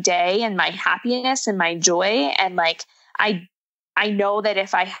of my day and my happiness and my joy. And like, I know that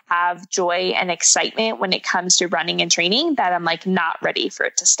if I have joy and excitement when it comes to running and training, that I'm like not ready for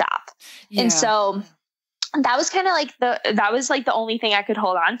it to stop. Yeah. And so that was kind of like the only thing I could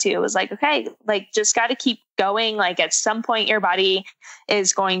hold on to. It was like, okay, like just got to keep going. Like at some point your body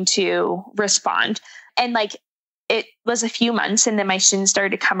is going to respond. And like, it was a few months, and then my shins started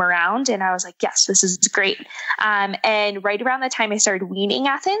to come around, and I was like, yes, this is great. And right around the time I started weaning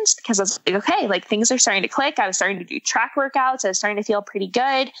Athens, because I was like, okay, like things are starting to click. I was starting to do track workouts. I was starting to feel pretty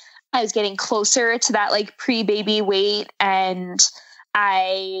good. I was getting closer to that like pre-baby weight, and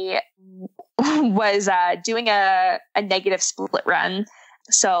I was doing a negative split run.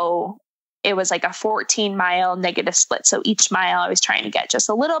 So it was like a 14-mile negative split. So each mile I was trying to get just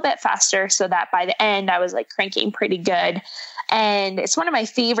a little bit faster, so that by the end I was like cranking pretty good. And it's one of my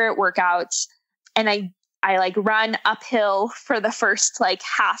favorite workouts. And I like run uphill for the first like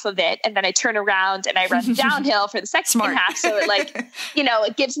half of it. And then I turn around and I run downhill for the second half. So it like,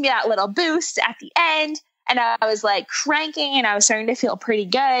 it gives me that little boost at the end. And I was like cranking, and I was starting to feel pretty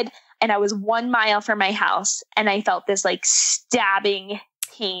good. And I was 1 mile from my house, and I felt this like stabbing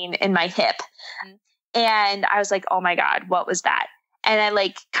pain in my hip. And I was like, oh my God, what was that? And I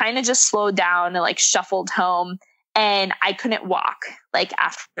like kind of just slowed down and like shuffled home, and I couldn't walk like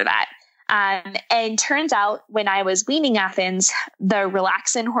after that. And turns out when I was weaning Athens, the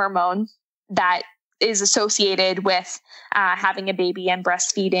relaxin hormone that is associated with having a baby and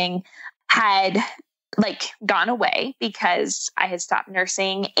breastfeeding had like gone away, because I had stopped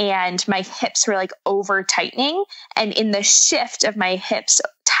nursing, and my hips were like over tightening. And in the shift of my hips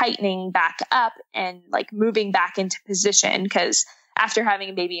tightening back up and like moving back into position, because after having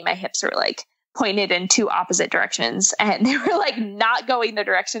a baby, my hips were like pointed in two opposite directions, and they were like not going the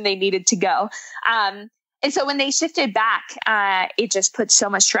direction they needed to go. And so when they shifted back, it just put so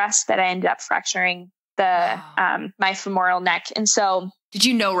much stress that I ended up fracturing my femoral neck. And so, did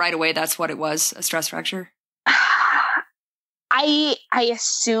you know right away that's what it was, a stress fracture? I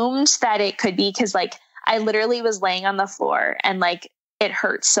assumed that it could be, because like I literally was laying on the floor, and like it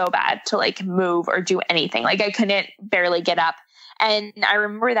hurt so bad to like move or do anything. Like I couldn't barely get up. And I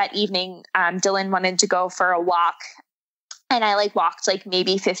remember that evening, Dylan wanted to go for a walk, and I like walked like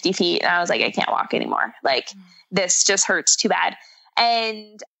maybe 50 feet, and I was like, I can't walk anymore. Like this just hurts too bad.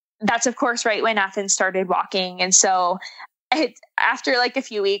 And that's of course right when Athens started walking. And so after like a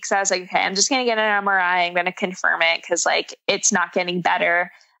few weeks, I was like, okay, I'm just going to get an MRI. I'm going to confirm it, because like it's not getting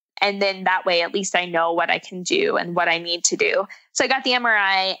better. And then that way, at least I know what I can do and what I need to do. So I got the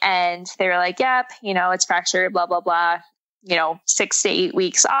MRI, and they were like, yep, it's fractured, blah, blah, blah. 6 to 8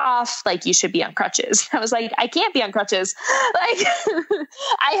 weeks off, like you should be on crutches. I was like, I can't be on crutches. Like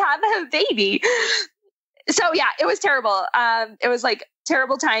I have a baby. So yeah, it was terrible. It was like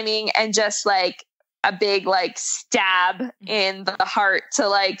terrible timing and just like a big like stab in the heart to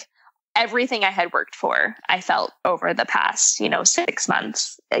like everything I had worked for, I felt over the past, 6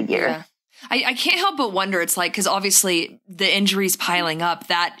 months, a year. Yeah. I can't help but wonder, it's like, because obviously the injuries piling up,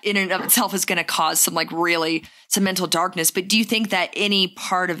 that in and of itself is going to cause some mental darkness. But do you think that any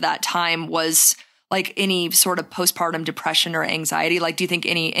part of that time was like any sort of postpartum depression or anxiety? Like, do you think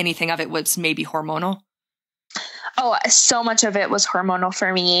anything of it was maybe hormonal? Oh, so much of it was hormonal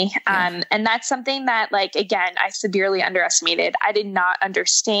for me. Yeah. And that's something that, like, again, I severely underestimated. I did not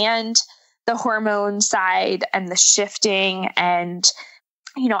understand the hormone side and the shifting. And,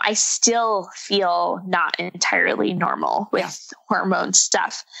 I still feel not entirely normal with hormone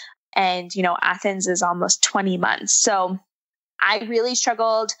stuff. And, Athens is almost 20 months. So I really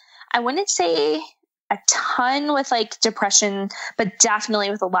struggled. I wouldn't say a ton with like depression, but definitely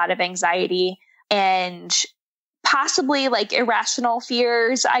with a lot of anxiety and possibly like irrational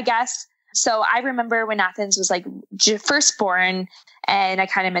fears, I guess. So I remember when Athens was like first born, and I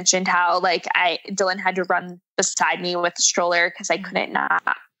kind of mentioned how like Dylan had to run beside me with the stroller because I couldn't not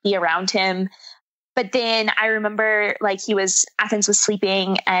be around him. But then I remember like Athens was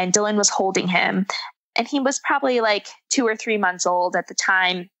sleeping and Dylan was holding him, and he was probably like 2 or 3 months old at the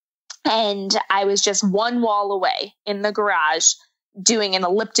time. And I was just one wall away in the garage doing an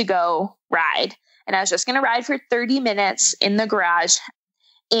elliptigo ride. And I was just going to ride for 30 minutes in the garage.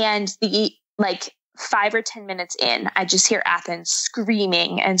 And the 5 or 10 minutes in, I just hear Athens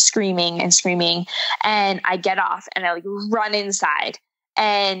screaming and screaming and screaming. And I get off and I run inside,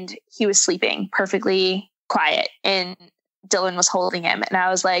 and he was sleeping perfectly quiet and Dylan was holding him. And I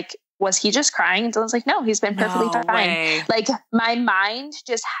was like, was he just crying? And Dylan's like, no, he's been perfectly fine. Way. Like my mind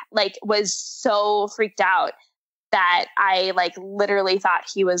just was so freaked out that I literally thought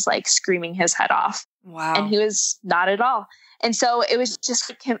he was screaming his head off. Wow. And he was not at all. And so it was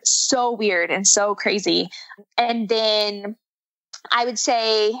just so weird and so crazy. And then I would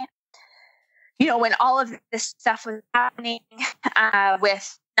say, when all of this stuff was happening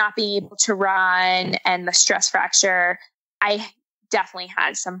with not being able to run and the stress fracture, I definitely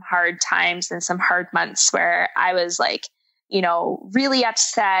had some hard times and some hard months where I was really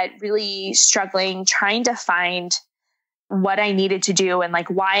upset, really struggling, trying to find what I needed to do and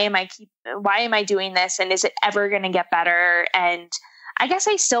why am I doing this, and is it ever going to get better? And I guess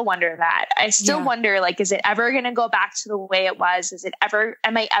I still wonder that. I still wonder is it ever going to go back to the way it was?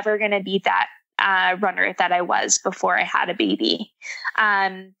 Am I ever going to be that runner that I was before I had a baby?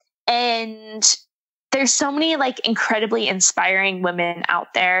 And there's so many incredibly inspiring women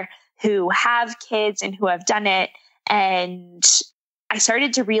out there who have kids and who have done it. And I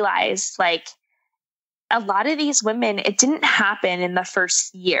started to realize a lot of these women, it didn't happen in the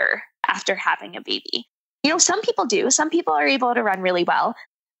first year after having a baby. Some people do. Some people are able to run really well,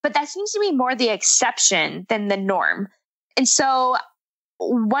 but that seems to be more the exception than the norm. And so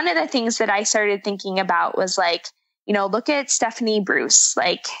one of the things that I started thinking about was look at Stephanie Bruce.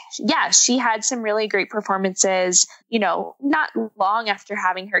 She had some really great performances, not long after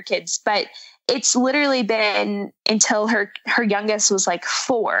having her kids, but it's literally been until her youngest was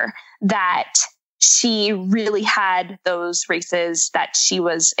 4 that she really had those races that she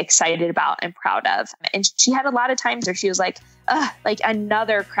was excited about and proud of. And she had a lot of times where she was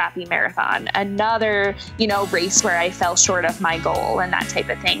another crappy marathon, another, race where I fell short of my goal and that type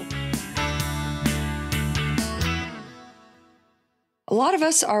of thing. A lot of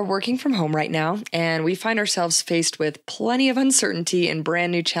us are working from home right now, and we find ourselves faced with plenty of uncertainty and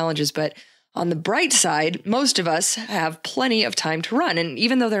brand new challenges. But on the bright side, most of us have plenty of time to run. And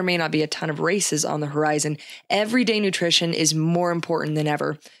even though there may not be a ton of races on the horizon, everyday nutrition is more important than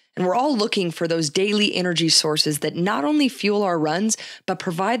ever. And we're all looking for those daily energy sources that not only fuel our runs, but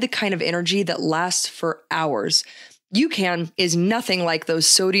provide the kind of energy that lasts for hours. UCAN is nothing like those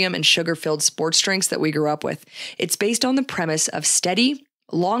sodium and sugar-filled sports drinks that we grew up with. It's based on the premise of steady,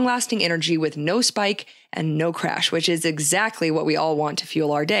 long-lasting energy with no spike and no crash, which is exactly what we all want to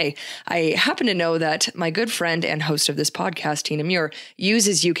fuel our day. I happen to know that my good friend and host of this podcast, Tina Muir,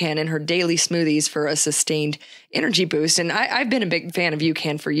 uses UCAN in her daily smoothies for a sustained energy boost. And I've been a big fan of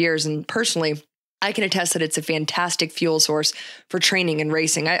UCAN for years, and personally, I can attest that it's a fantastic fuel source for training and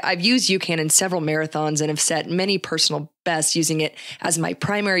racing. I've used UCAN in several marathons and have set many personal bests using it as my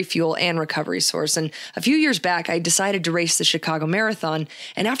primary fuel and recovery source. And a few years back, I decided to race the Chicago Marathon.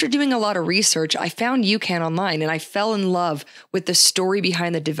 And after doing a lot of research, I found UCAN online and I fell in love with the story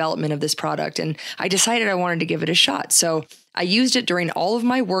behind the development of this product. And I decided I wanted to give it a shot. So I used it during all of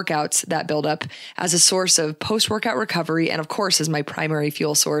my workouts that build up as a source of post-workout recovery and, of course, as my primary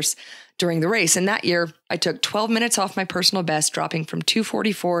fuel source during the race. And that year, I took 12 minutes off my personal best, dropping from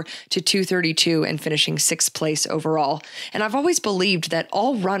 244 to 232 and finishing 6th place overall. And I've always believed that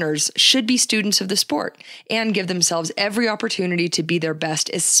all runners should be students of the sport and give themselves every opportunity to be their best,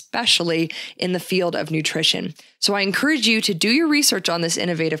 especially in the field of nutrition. So I encourage you to do your research on this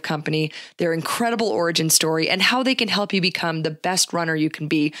innovative company, their incredible origin story, and how they can help you become the best runner you can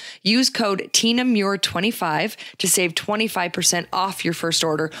be. Use code TinaMuir25 to save 25% off your first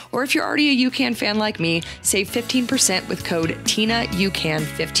order. Or if you're already a UCAN fan like me, save 15% with code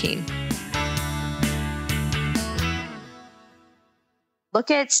TinaUCAN15. Look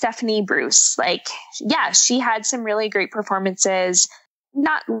at Stephanie Bruce. Like, yeah, she had some really great performances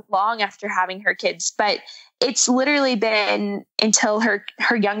not long after having her kids, but it's literally been until her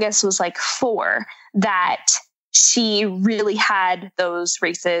youngest was like 4 that she really had those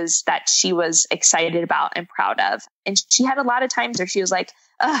races that she was excited about and proud of. And she had a lot of times where she was like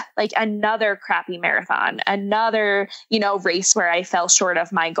another crappy marathon, another, race where I fell short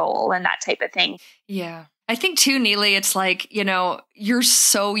of my goal and that type of thing. Yeah. I think too, Neely, it's like, you're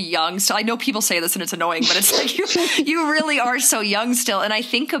so young. So I know people say this and it's annoying, but it's like you really are so young still. And I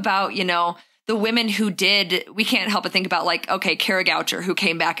think about, the women who did, we can't help but think about like, okay, Kara Goucher, who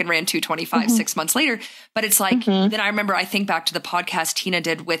came back and ran 225 6 months later. But it's like, then I think back to the podcast Tina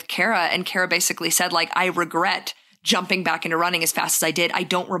did with Kara, and Kara basically said like, I regret jumping back into running as fast as I did. I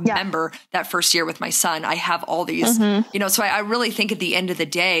don't remember that first year with my son. I have all these, so I really think at the end of the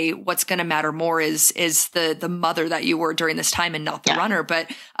day, what's going to matter more is the mother that you were during this time and not the runner.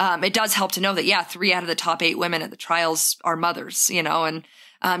 But it does help to know that, 3 out of the top 8 women at the trials are mothers,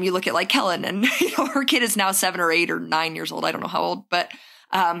 and you look at like Kellen and, her kid is now 7 or 8 or 9 years old. I don't know how old, but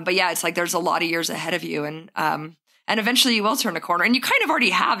yeah, it's like, there's a lot of years ahead of you. And eventually you will turn a corner, and you kind of already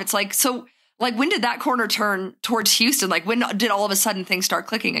have. It's like, so like, when did that corner turn towards Houston? Like, when did all of a sudden things start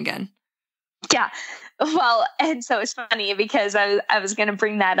clicking again? Yeah. Well, and so it's funny because I was going to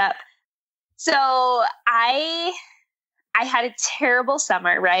bring that up. So I had a terrible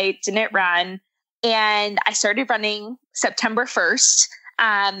summer, right? Didn't run. And I started running September 1st.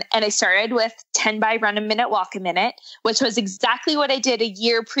 And I started with 10 by run a minute, walk a minute, which was exactly what I did a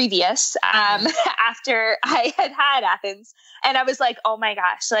year previous after I had Athens. And I was like, oh my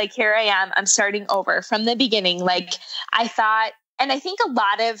gosh, like here I am. I'm starting over from the beginning. Like I thought, and I think a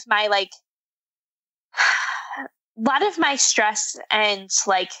lot of my stress and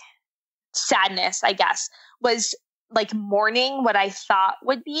like sadness, I guess, was like mourning what I thought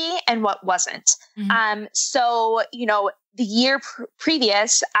would be and what wasn't. So, the year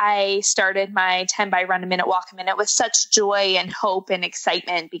previous, I started my 10 by run a minute, walk a minute with such joy and hope and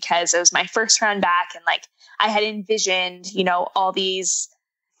excitement because it was my first run back. And like, I had envisioned, all these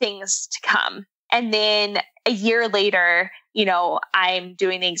things to come. And then a year later, I'm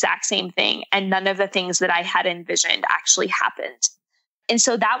doing the exact same thing. And none of the things that I had envisioned actually happened. And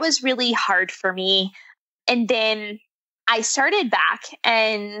so that was really hard for me. And then I started back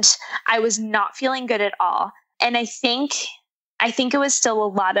and I was not feeling good at all. And I think it was still a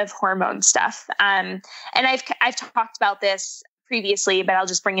lot of hormone stuff. And I've talked about this previously, but I'll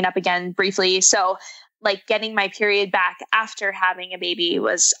just bring it up again briefly. So like getting my period back after having a baby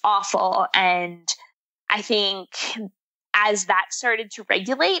was awful. And I think as that started to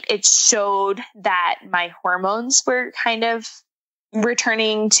regulate, it showed that my hormones were kind of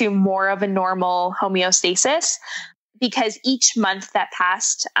returning to more of a normal homeostasis. Because each month that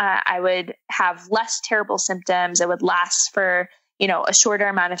passed, I would have less terrible symptoms. It would last for, a shorter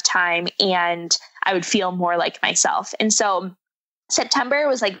amount of time, and I would feel more like myself. And so September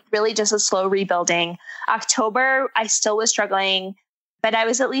was like really just a slow rebuilding. October, I still was struggling, but I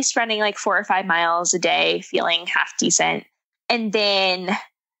was at least running like 4 or 5 miles a day, feeling half decent. And then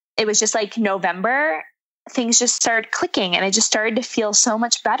it was just like November, things just started clicking and I just started to feel so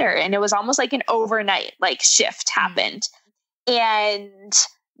much better. And it was almost like an overnight shift happened. And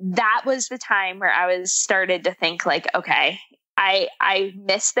that was the time where I was started to think like, okay, I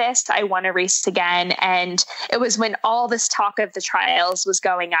miss this. I want to race again. And it was when all this talk of the trials was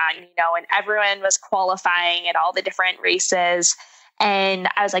going on, and everyone was qualifying at all the different races. And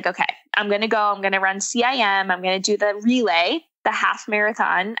I was like, okay, I'm going to go, I'm going to run CIM. I'm going to do the relay, the half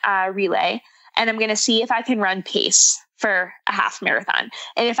marathon relay. And I'm going to see if I can run pace for a half marathon.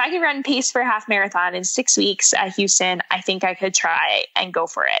 And if I can run pace for a half marathon in 6 weeks at Houston, I think I could try and go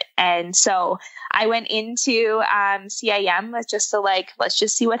for it. And so I went into CIM with just let's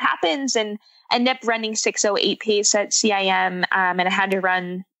just see what happens, and ended up running 6:08 pace at CIM. And I had to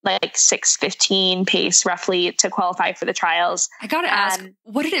run like 6:15 pace roughly to qualify for the trials. I got to ask,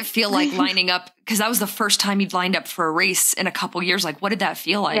 what did it feel like lining up? Because that was the first time you'd lined up for a race in a couple years. Like, what did that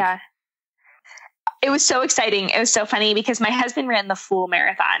feel like? Yeah. It was so exciting. It was so funny because my husband ran the full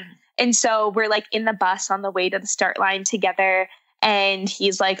marathon. And so we're like in the bus on the way to the start line together. And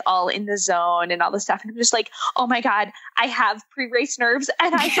he's like all in the zone and all this stuff. And I'm just like, oh my God, I have pre-race nerves.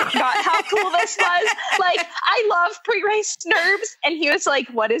 And I forgot how cool this was. Like, I love pre-race nerves. And he was like,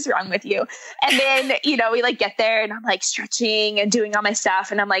 what is wrong with you? And then, we like get there and I'm like stretching and doing all my stuff.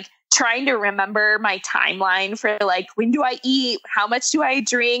 And I'm like trying to remember my timeline for like, when do I eat? How much do I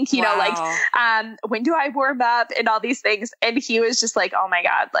drink? When do I warm up and all these things? And he was just like, oh my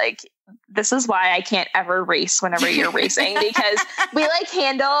God, like, this is why I can't ever race whenever you're racing, because we like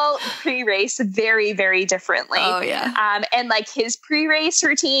handle pre-race very, very differently. Oh yeah. And like his pre-race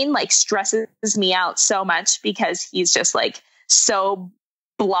routine like stresses me out so much because he's just like so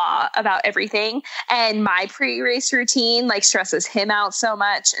blah about everything. And my pre-race routine like stresses him out so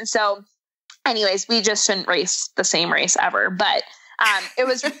much. And so anyways, we just shouldn't race the same race ever, but it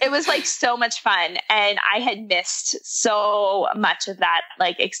was like so much fun, and I had missed so much of that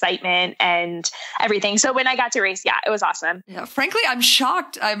like excitement and everything. So when I got to race, it was awesome. Yeah, frankly, I'm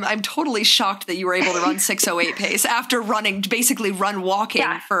shocked. I'm totally shocked that you were able to run 6:08 pace after basically walking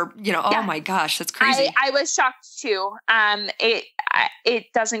for Oh my gosh, that's crazy. I was shocked too. It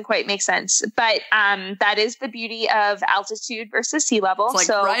doesn't quite make sense, but that is the beauty of altitude versus sea level. It's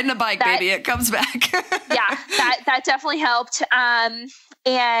like riding a bike, baby. It comes back. Yeah, that definitely helped.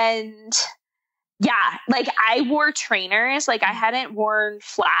 And yeah, like I wore trainers, like I hadn't worn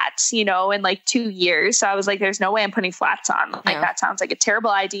flats, in like 2 years. So I was like, there's no way I'm putting flats on. Like that sounds like a terrible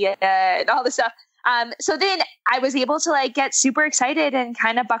idea and all this stuff. So then I was able to like get super excited and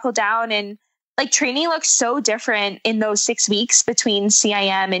kind of buckle down, and like training looks so different in those 6 weeks between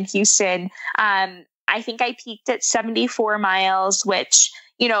CIM and Houston. I think I peaked at 74 miles, which,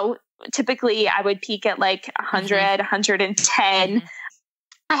 typically I would peak at like 100, 110. Mm-hmm.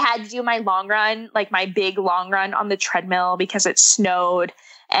 I had to do my long run, like my big long run on the treadmill because it snowed.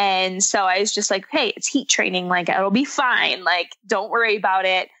 And so I was just like, hey, it's heat training. Like it'll be fine. Like, don't worry about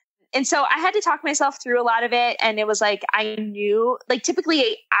it. And so I had to talk myself through a lot of it. And it was like, I knew, like,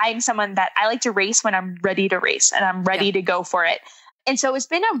 typically I'm someone that I like to race when I'm ready to race and I'm ready to go for it. And so it's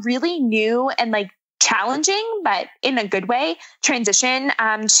been a really new and like challenging, but in a good way, transition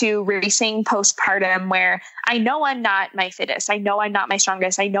to racing postpartum, where I know I'm not my fittest. I know I'm not my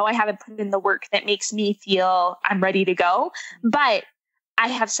strongest. I know I haven't put in the work that makes me feel I'm ready to go, but I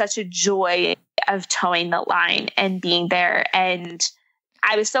have such a joy of towing the line and being there. And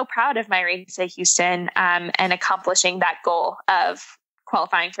I was so proud of my race at Houston and accomplishing that goal of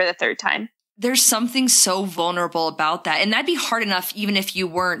qualifying for the third time. There's something so vulnerable about that. And that'd be hard enough, even if you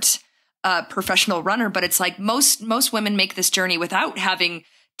weren't a professional runner, but it's like most women make this journey without having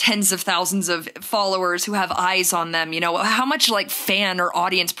tens of thousands of followers who have eyes on them. How much like fan or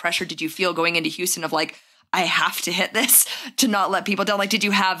audience pressure did you feel going into Houston of like, I have to hit this to not let people down? Like, did you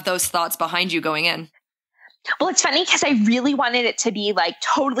have those thoughts behind you going in? Well, it's funny because I really wanted it to be like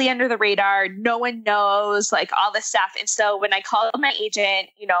totally under the radar. No one knows, like all this stuff. And so when I called my agent,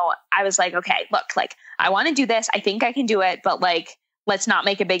 I was like, okay, look, like I want to do this. I think I can do it, but like, let's not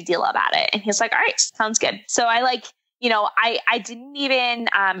make a big deal about it. And he's like, all right, sounds good. So I like, I didn't even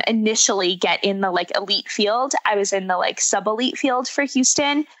initially get in the like elite field. I was in the like sub-elite field for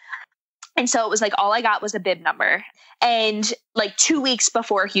Houston. And so it was like, all I got was a bib number. And like 2 weeks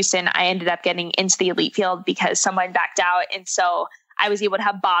before Houston, I ended up getting into the elite field because someone backed out. And so I was able to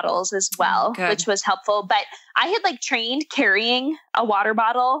have bottles as well, which was helpful. But I had like trained carrying a water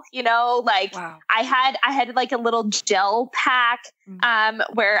bottle, like wow. I had like a little gel pack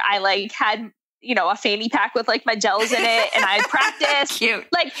where I like had, a fanny pack with like my gels in it, and I practiced Cute.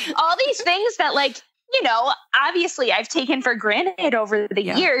 Like all these things that like, obviously I've taken for granted over the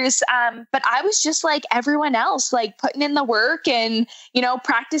years. But I was just like everyone else, like putting in the work and,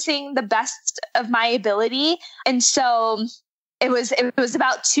 practicing the best of my ability. And so it was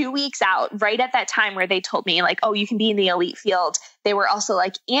about 2 weeks out, right at that time where they told me like, oh, you can be in the elite field. They were also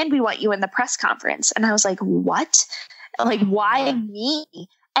like, and we want you in the press conference. And I was like, what? Like, why me?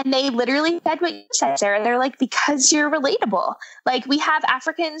 And they literally said what you said, Sarah. They're like, because you're relatable. Like, we have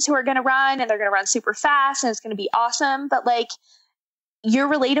Africans who are going to run and they're going to run super fast and it's going to be awesome. But like, you're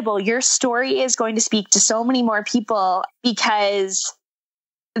relatable. Your story is going to speak to so many more people because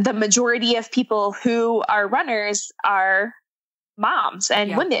the majority of people who are runners are moms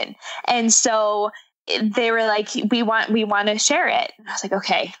and women. And so they were like, we want to share it. And I was like,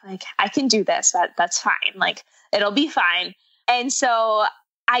 okay, like I can do this. That's fine. Like, it'll be fine. And so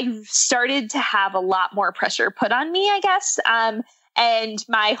I started to have a lot more pressure put on me, I guess. And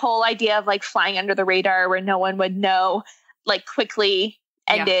my whole idea of like flying under the radar where no one would know, like quickly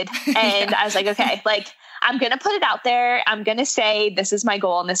ended. And I was like, okay, like I'm going to put it out there. I'm going to say, this is my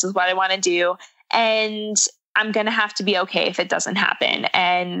goal and this is what I want to do. And I'm going to have to be okay if it doesn't happen.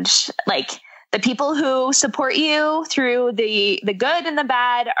 And like the people who support you through the good and the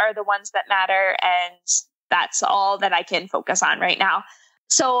bad are the ones that matter. And that's all that I can focus on right now.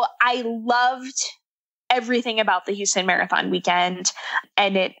 So I loved everything about the Houston Marathon weekend.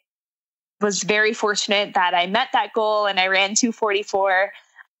 And it was very fortunate that I met that goal and I ran 2:44.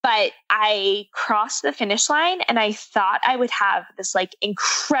 But I crossed the finish line and I thought I would have this like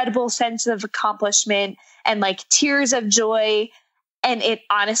incredible sense of accomplishment and like tears of joy. And it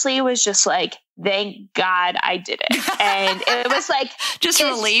honestly was just like, thank God I did it. And it was like just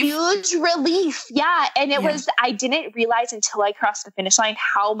relief, huge relief. Yeah. And it was, I didn't realize until I crossed the finish line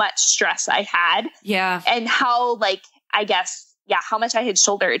how much stress I had. Yeah. And how like, I guess, how much I had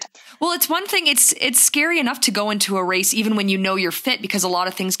shouldered. Well, it's one thing, it's scary enough to go into a race, even when you know you're fit, because a lot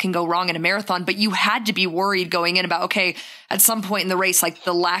of things can go wrong in a marathon, but you had to be worried going in about, okay, at some point in the race, like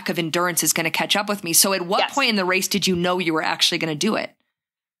the lack of endurance is going to catch up with me. So at what point in the race did you know you were actually going to do it?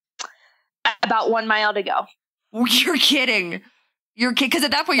 About 1 mile to go. You're kidding. Because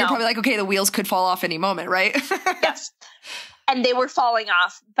at that point, you're probably like, okay, the wheels could fall off any moment, right? Yes. And they were falling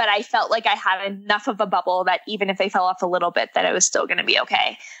off, but I felt like I had enough of a bubble that even if they fell off a little bit, that I was still going to be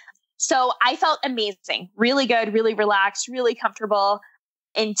okay. So I felt amazing, really good, really relaxed, really comfortable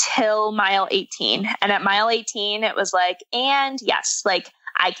until mile 18. And at mile 18, it was like, and yes, like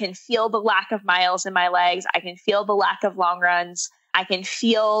I can feel the lack of miles in my legs. I can feel the lack of long runs. I can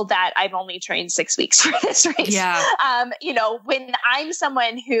feel that I've only trained 6 weeks for this race. Yeah. When I'm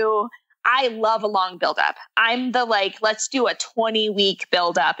someone who I love a long buildup. I'm the like, let's do a 20-week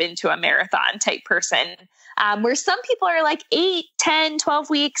buildup into a marathon type person. Where some people are like 8, 10,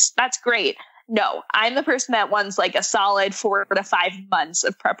 12 weeks. That's great. No, I'm the person that wants like a solid 4 to 5 months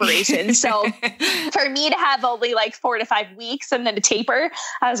of preparation. So for me to have only like 4 to 5 weeks and then a taper,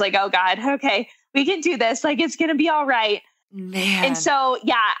 I was like, oh God, okay, we can do this. Like, it's going to be all right. Man. And so,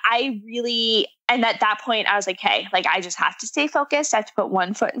 and at that point I was like, hey, like I just have to stay focused. I have to put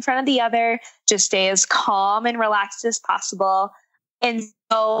one foot in front of the other, just stay as calm and relaxed as possible. And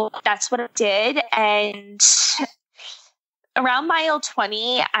so that's what I did. And around mile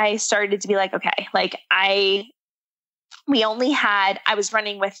 20, I started to be like, okay, like I was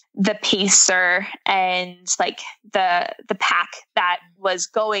running with the pacer and like the pack that was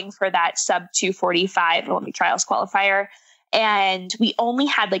going for that sub 2:45 Olympic trials qualifier. And we only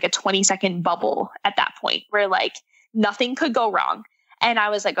had like a 20-second bubble at that point where like nothing could go wrong. And I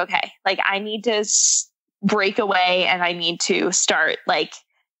was like, okay, like I need to break away and I need to start like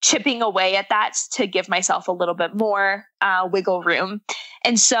chipping away at that to give myself a little bit more wiggle room.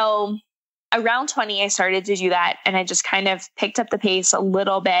 And so around 20, I started to do that. And I just kind of picked up the pace a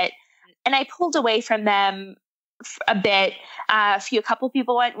little bit and I pulled away from them a bit. A couple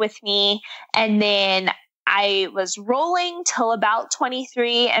people went with me, and then I was rolling till about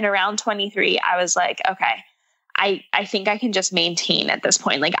 23, and around 23, I was like, okay, I think I can just maintain at this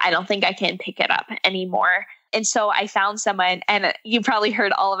point. Like, I don't think I can pick it up anymore. And so I found someone, and you probably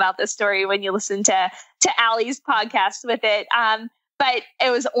heard all about this story when you listened to Allie's podcast with it. But it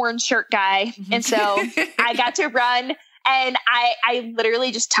was orange shirt guy. And so I got to run, and I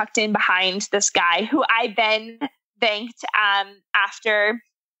literally just tucked in behind this guy who I then thanked after,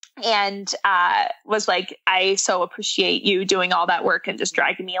 and was like, I so appreciate you doing all that work and just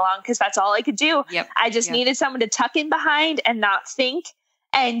dragging me along, because that's all I could do. Yep. I just needed someone to tuck in behind and not think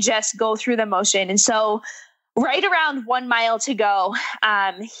and just go through the motion. And so right around 1 mile to go,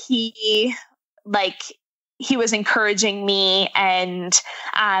 he was encouraging me. And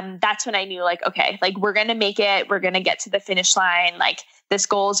that's when I knew, like, okay, like we're going to make it. We're going to get to the finish line. Like, this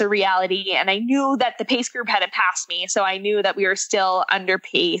goal is a reality. And I knew that the pace group hadn't passed me. So I knew that we were still under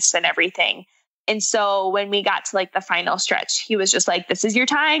pace and everything. And so when we got to like the final stretch, he was just like, this is your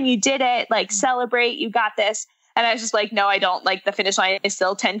time. You did it. Like, celebrate. You got this. And I was just like, no, I don't. Like, the finish line is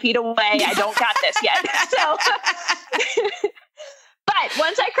still 10 feet away. I don't got this yet. So, but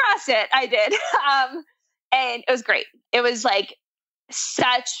once I crossed it, I did. And it was great. It was like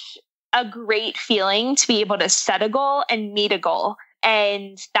such a great feeling to be able to set a goal and meet a goal.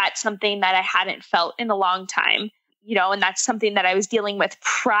 And that's something that I hadn't felt in a long time, and that's something that I was dealing with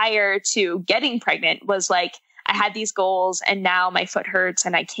prior to getting pregnant, was like, I had these goals and now my foot hurts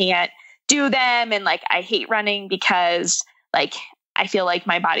and I can't do them. And like, I hate running because like, I feel like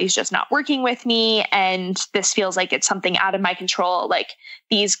my body's just not working with me. And this feels like it's something out of my control. Like,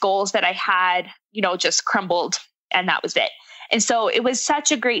 these goals that I had, just crumbled, and that was it. And so it was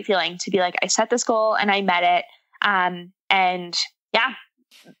such a great feeling to be like, I set this goal and I met it. And yeah,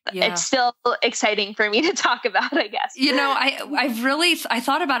 it's still exciting for me to talk about, I guess. I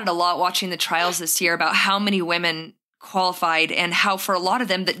thought about it a lot watching the trials this year about how many women qualified and how for a lot of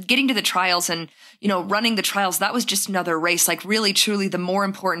them that getting to the trials and, running the trials, that was just another race. Like really, truly the more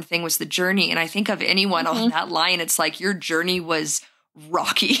important thing was the journey. And I think of anyone on that line, it's like your journey was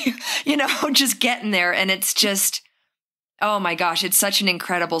rocky, just getting there. And it's just, oh my gosh, it's such an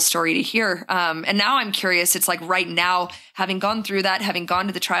incredible story to hear. And now I'm curious, it's like right now, having gone through that, having gone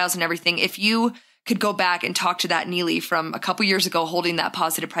to the trials and everything, if you could go back and talk to that Neely from a couple years ago holding that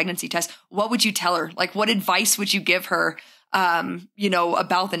positive pregnancy test, what would you tell her? Like, what advice would you give her,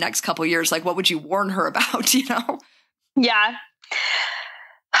 about the next couple years? Like, what would you warn her about, Yeah.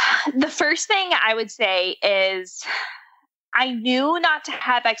 The first thing I would say is I knew not to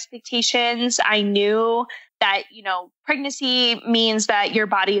have expectations. I knew that, pregnancy means that your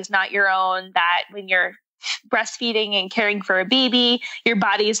body is not your own, that when you're breastfeeding and caring for a baby, your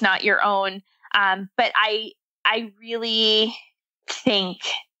body is not your own. But I really think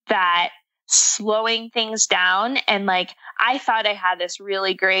that slowing things down and I thought I had this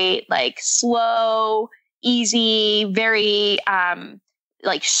really great, slow, easy, very,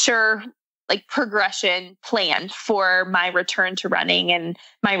 sure, progression plan for my return to running and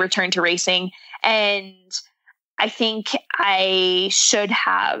my return to racing. And I think I should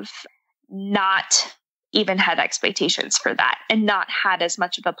have not even had expectations for that and not had as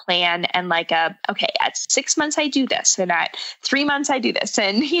much of a plan and okay, at 6 months I do this and at 3 months I do this.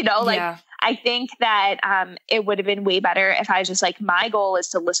 And, I think that it would have been way better if I was just my goal is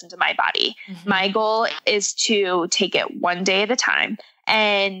to listen to my body. Mm-hmm. My goal is to take it one day at a time.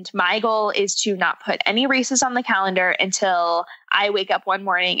 And my goal is to not put any races on the calendar until I wake up one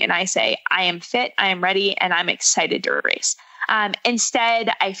morning and I say, I am fit, I am ready, and I'm excited to race. Instead,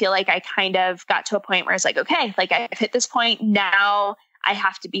 I feel like I kind of got to a point where it's okay, I've hit this point. Now I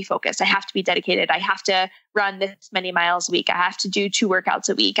have to be focused. I have to be dedicated. I have to run this many miles a week. I have to do 2 workouts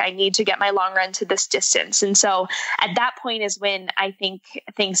a week. I need to get my long run to this distance. And so at that point is when I think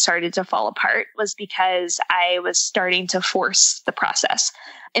things started to fall apart, was because I was starting to force the process.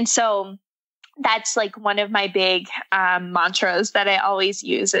 And so that's one of my big mantras that I always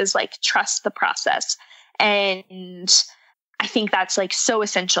use is trust the process. And I think that's so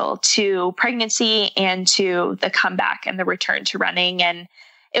essential to pregnancy and to the comeback and the return to running. And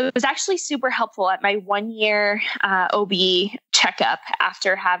it was actually super helpful at my 1 year OB checkup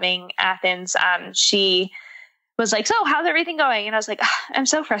after having Athens. She was like, so how's everything going? And I was like, I'm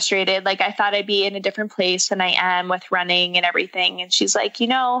so frustrated. I thought I'd be in a different place than I am with running and everything. And she's like,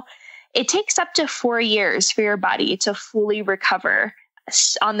 it takes up to 4 years for your body to fully recover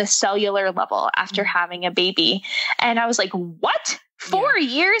on the cellular level after having a baby. And I was like, what? 4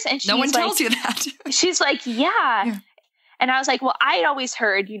 years? And she's no one tells you that. She's like, yeah. And I was like, well, I had always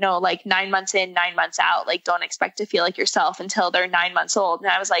heard, 9 months in, 9 months out, don't expect to feel like yourself until they're 9 months old. And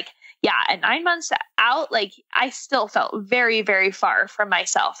I was like, yeah, at 9 months out, I still felt very, very far from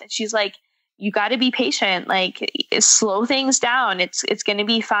myself. And she's like, you got to be patient, slow things down. It's going to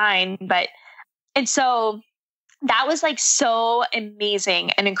be fine. And so that was so amazing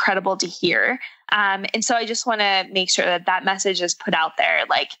and incredible to hear. And so I just want to make sure that message is put out there.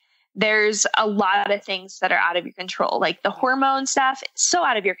 There's a lot of things that are out of your control, the hormone stuff, so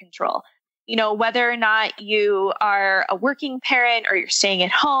out of your control. Whether or not you are a working parent or you're staying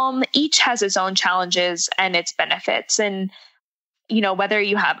at home, each has its own challenges and its benefits. And, whether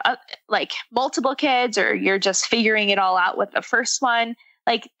you have multiple kids or you're just figuring it all out with the first one,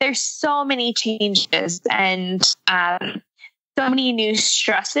 there's so many changes and so many new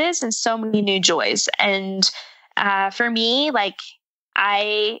stresses and so many new joys. And for me,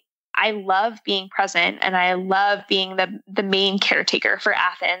 I love being present and I love being the main caretaker for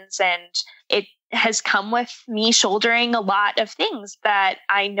Athens. And it has come with me shouldering a lot of things that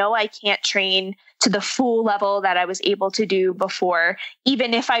I know I can't train to the full level that I was able to do before,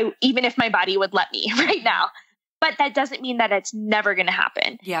 even if my body would let me right now. But that doesn't mean that it's never going to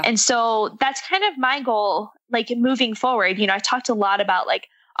happen. Yeah. And so that's kind of my goal, moving forward. I talked a lot about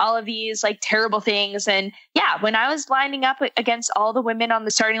all of these terrible things. And yeah, when I was lining up against all the women on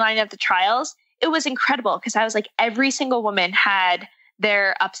the starting line of the trials, it was incredible because I was every single woman had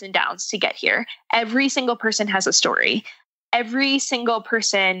their ups and downs to get here. Every single person has a story. Every single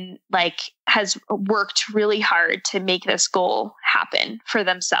person has worked really hard to make this goal happen for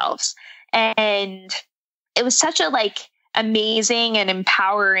themselves. And it was such a amazing and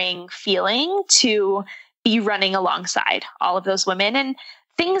empowering feeling to be running alongside all of those women. And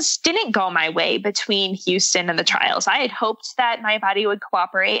things didn't go my way between Houston and the trials. I had hoped that my body would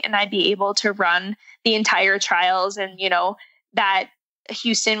cooperate and I'd be able to run the entire trials and, that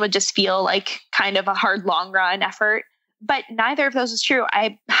Houston would just feel like kind of a hard long run effort. But neither of those was true.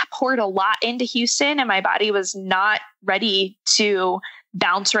 I poured a lot into Houston and my body was not ready to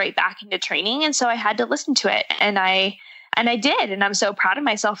bounce right back into training. And so I had to listen to it. And I did. And I'm so proud of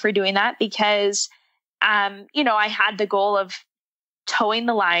myself for doing that because, I had the goal of towing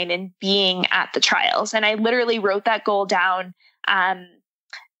the line and being at the trials. And I literally wrote that goal down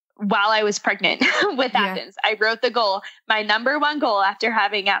while I was pregnant with Athens. I wrote the goal. My number one goal after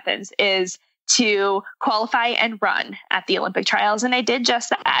having Athens is to qualify and run at the Olympic trials. And I did just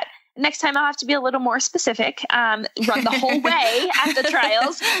that. Next time I'll have to be a little more specific, run the whole way at the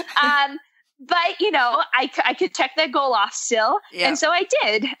trials. But, I could check that goal off still. Yeah. And so I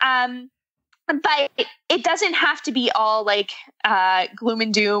did. But it doesn't have to be all like gloom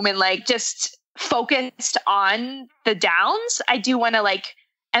and doom and like just focused on the downs. I do want to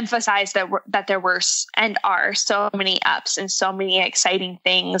emphasize that there were and are so many ups and so many exciting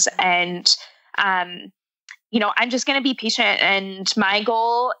things. And, I'm just going to be patient. And my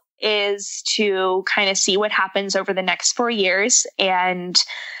goal is to kind of see what happens over the next 4 years and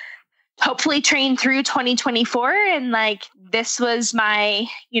hopefully train through 2024. And this was my,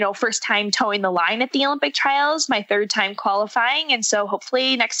 first time towing the line at the Olympic trials, my third time qualifying. And so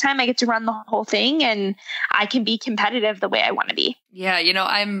hopefully next time I get to run the whole thing and I can be competitive the way I want to be. Yeah.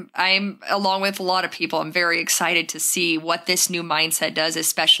 I'm along with a lot of people, I'm very excited to see what this new mindset does,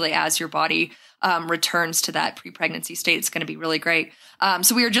 especially as your body returns to that pre-pregnancy state. It's going to be really great.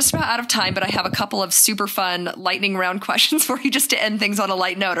 So we are just about out of time, but I have a couple of super fun lightning round questions for you just to end things on a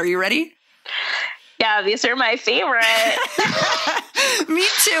light note. Are you ready? Yeah, these are my favorite. Me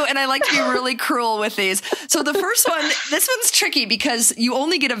too. And I like to be really cruel with these. So the first one, this one's tricky because you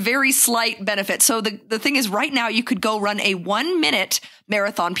only get a very slight benefit. So the thing is right now you could go run a 1 minute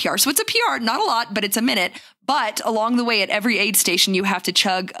marathon PR. So it's a PR, not a lot, but it's a minute. But along the way at every aid station, you have to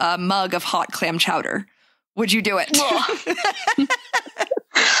chug a mug of hot clam chowder. Would you do it?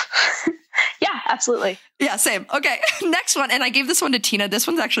 Yeah, absolutely. Yeah, same. Okay, next one. And I gave this one to Tina. This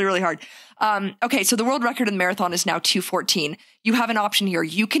one's actually really hard. Okay, so the world record in the marathon is now 2:14. You have an option here.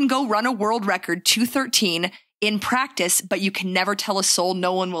 You can go run a world record 2:13 in practice, but you can never tell a soul.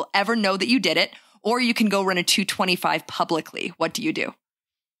 No one will ever know that you did it. Or you can go run a 2:25 publicly. What do you do?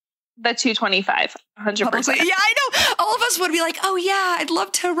 The 2:25, 100%. Yeah, I know. All of us would be like, oh yeah, I'd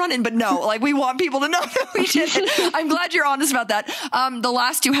love to run in, but no, we want people to know that we did it. I'm glad you're honest about that. The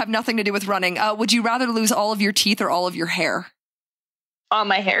last two have nothing to do with running. Would you rather lose all of your teeth or all of your hair? All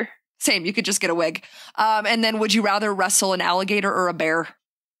my hair. Same. You could just get a wig. And then would you rather wrestle an alligator or a bear?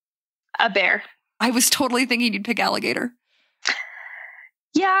 A bear. I was totally thinking you'd pick alligator.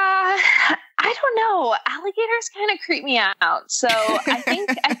 Yeah, I don't know. Alligators kind of creep me out. So I think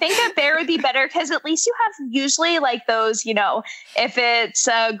a bear would be better because at least you have usually those, if it's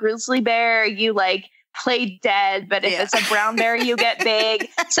a grizzly bear, you play dead, but if it's a brown bear, you get big.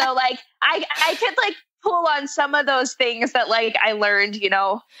 So I could pull on some of those things that I learned,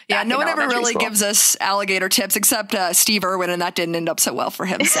 Yeah, no one ever really gives us alligator tips except Steve Irwin, and that didn't end up so well for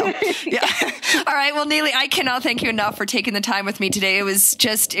him. So yeah. All right. Well, Neely, I cannot thank you enough for taking the time with me today. It was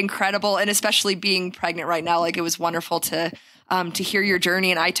just incredible. And especially being pregnant right now, it was wonderful to hear your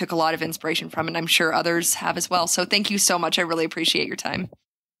journey. And I took a lot of inspiration from it. And I'm sure others have as well. So thank you so much. I really appreciate your time.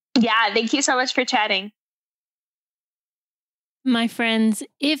 Yeah. Thank you so much for chatting. My friends,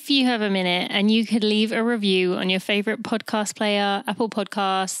 if you have a minute and you could leave a review on your favorite podcast player, Apple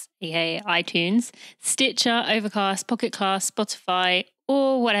Podcasts, aka iTunes, Stitcher, Overcast, Pocket Cast, Spotify,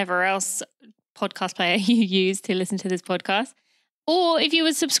 or whatever else podcast player you use to listen to this podcast, or if you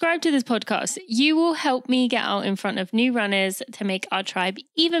would subscribe to this podcast, you will help me get out in front of new runners to make our tribe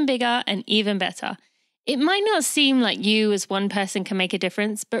even bigger and even better. It might not seem like you as one person can make a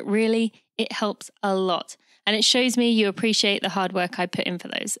difference, but really it helps a lot. And it shows me you appreciate the hard work I put in for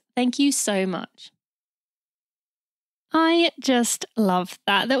those. Thank you so much. I just love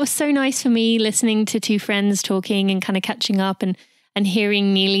that. That was so nice for me listening to two friends talking and kind of catching up and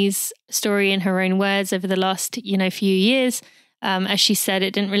hearing Neely's story in her own words over the last, few years. As she said,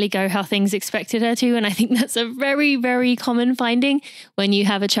 it didn't really go how things expected her to. And I think that's a very, very common finding when you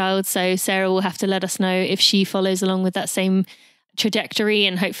have a child. So Sarah will have to let us know if she follows along with that same trajectory,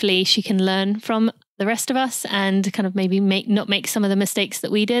 and hopefully she can learn from the rest of us and kind of maybe not make some of the mistakes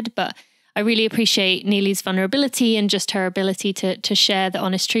that we did. But I really appreciate Neely's vulnerability and just her ability to share the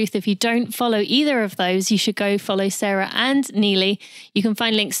honest truth. If you don't follow either of those, you should go follow Sarah and Neely. You can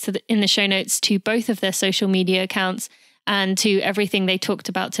find links in the show notes to both of their social media accounts. and to everything they talked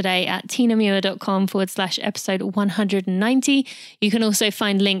about today at tinamuir.com/episode 190. You can also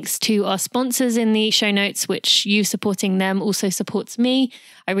find links to our sponsors in the show notes, which you supporting them also supports me.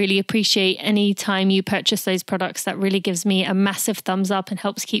 I really appreciate any time you purchase those products. That really gives me a massive thumbs up and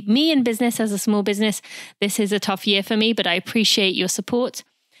helps keep me in business as a small business. This is a tough year for me, but I appreciate your support.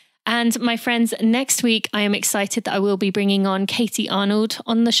 And my friends, next week, I am excited that I will be bringing on Katie Arnold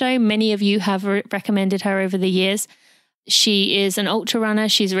on the show. Many of you have recommended her over the years. She is an ultra runner.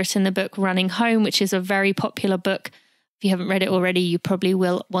 She's written the book Running Home, which is a very popular book. If you haven't read it already, you probably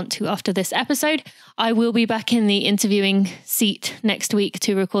will want to after this episode. I will be back in the interviewing seat next week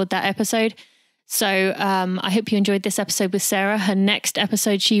to record that episode. So I hope you enjoyed this episode with Sarah. Her next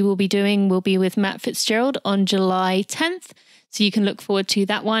episode she will be doing will be with Matt Fitzgerald on July 10th. So you can look forward to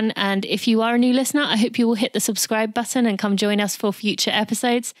that one. And if you are a new listener, I hope you will hit the subscribe button and come join us for future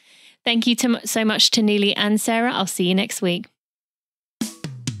episodes. Thank you so much to Neely and Sarah. I'll see you next week.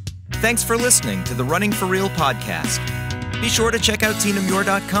 Thanks for listening to the Running for Real podcast. Be sure to check out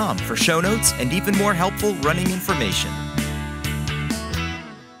tinamuir.com for show notes and even more helpful running information.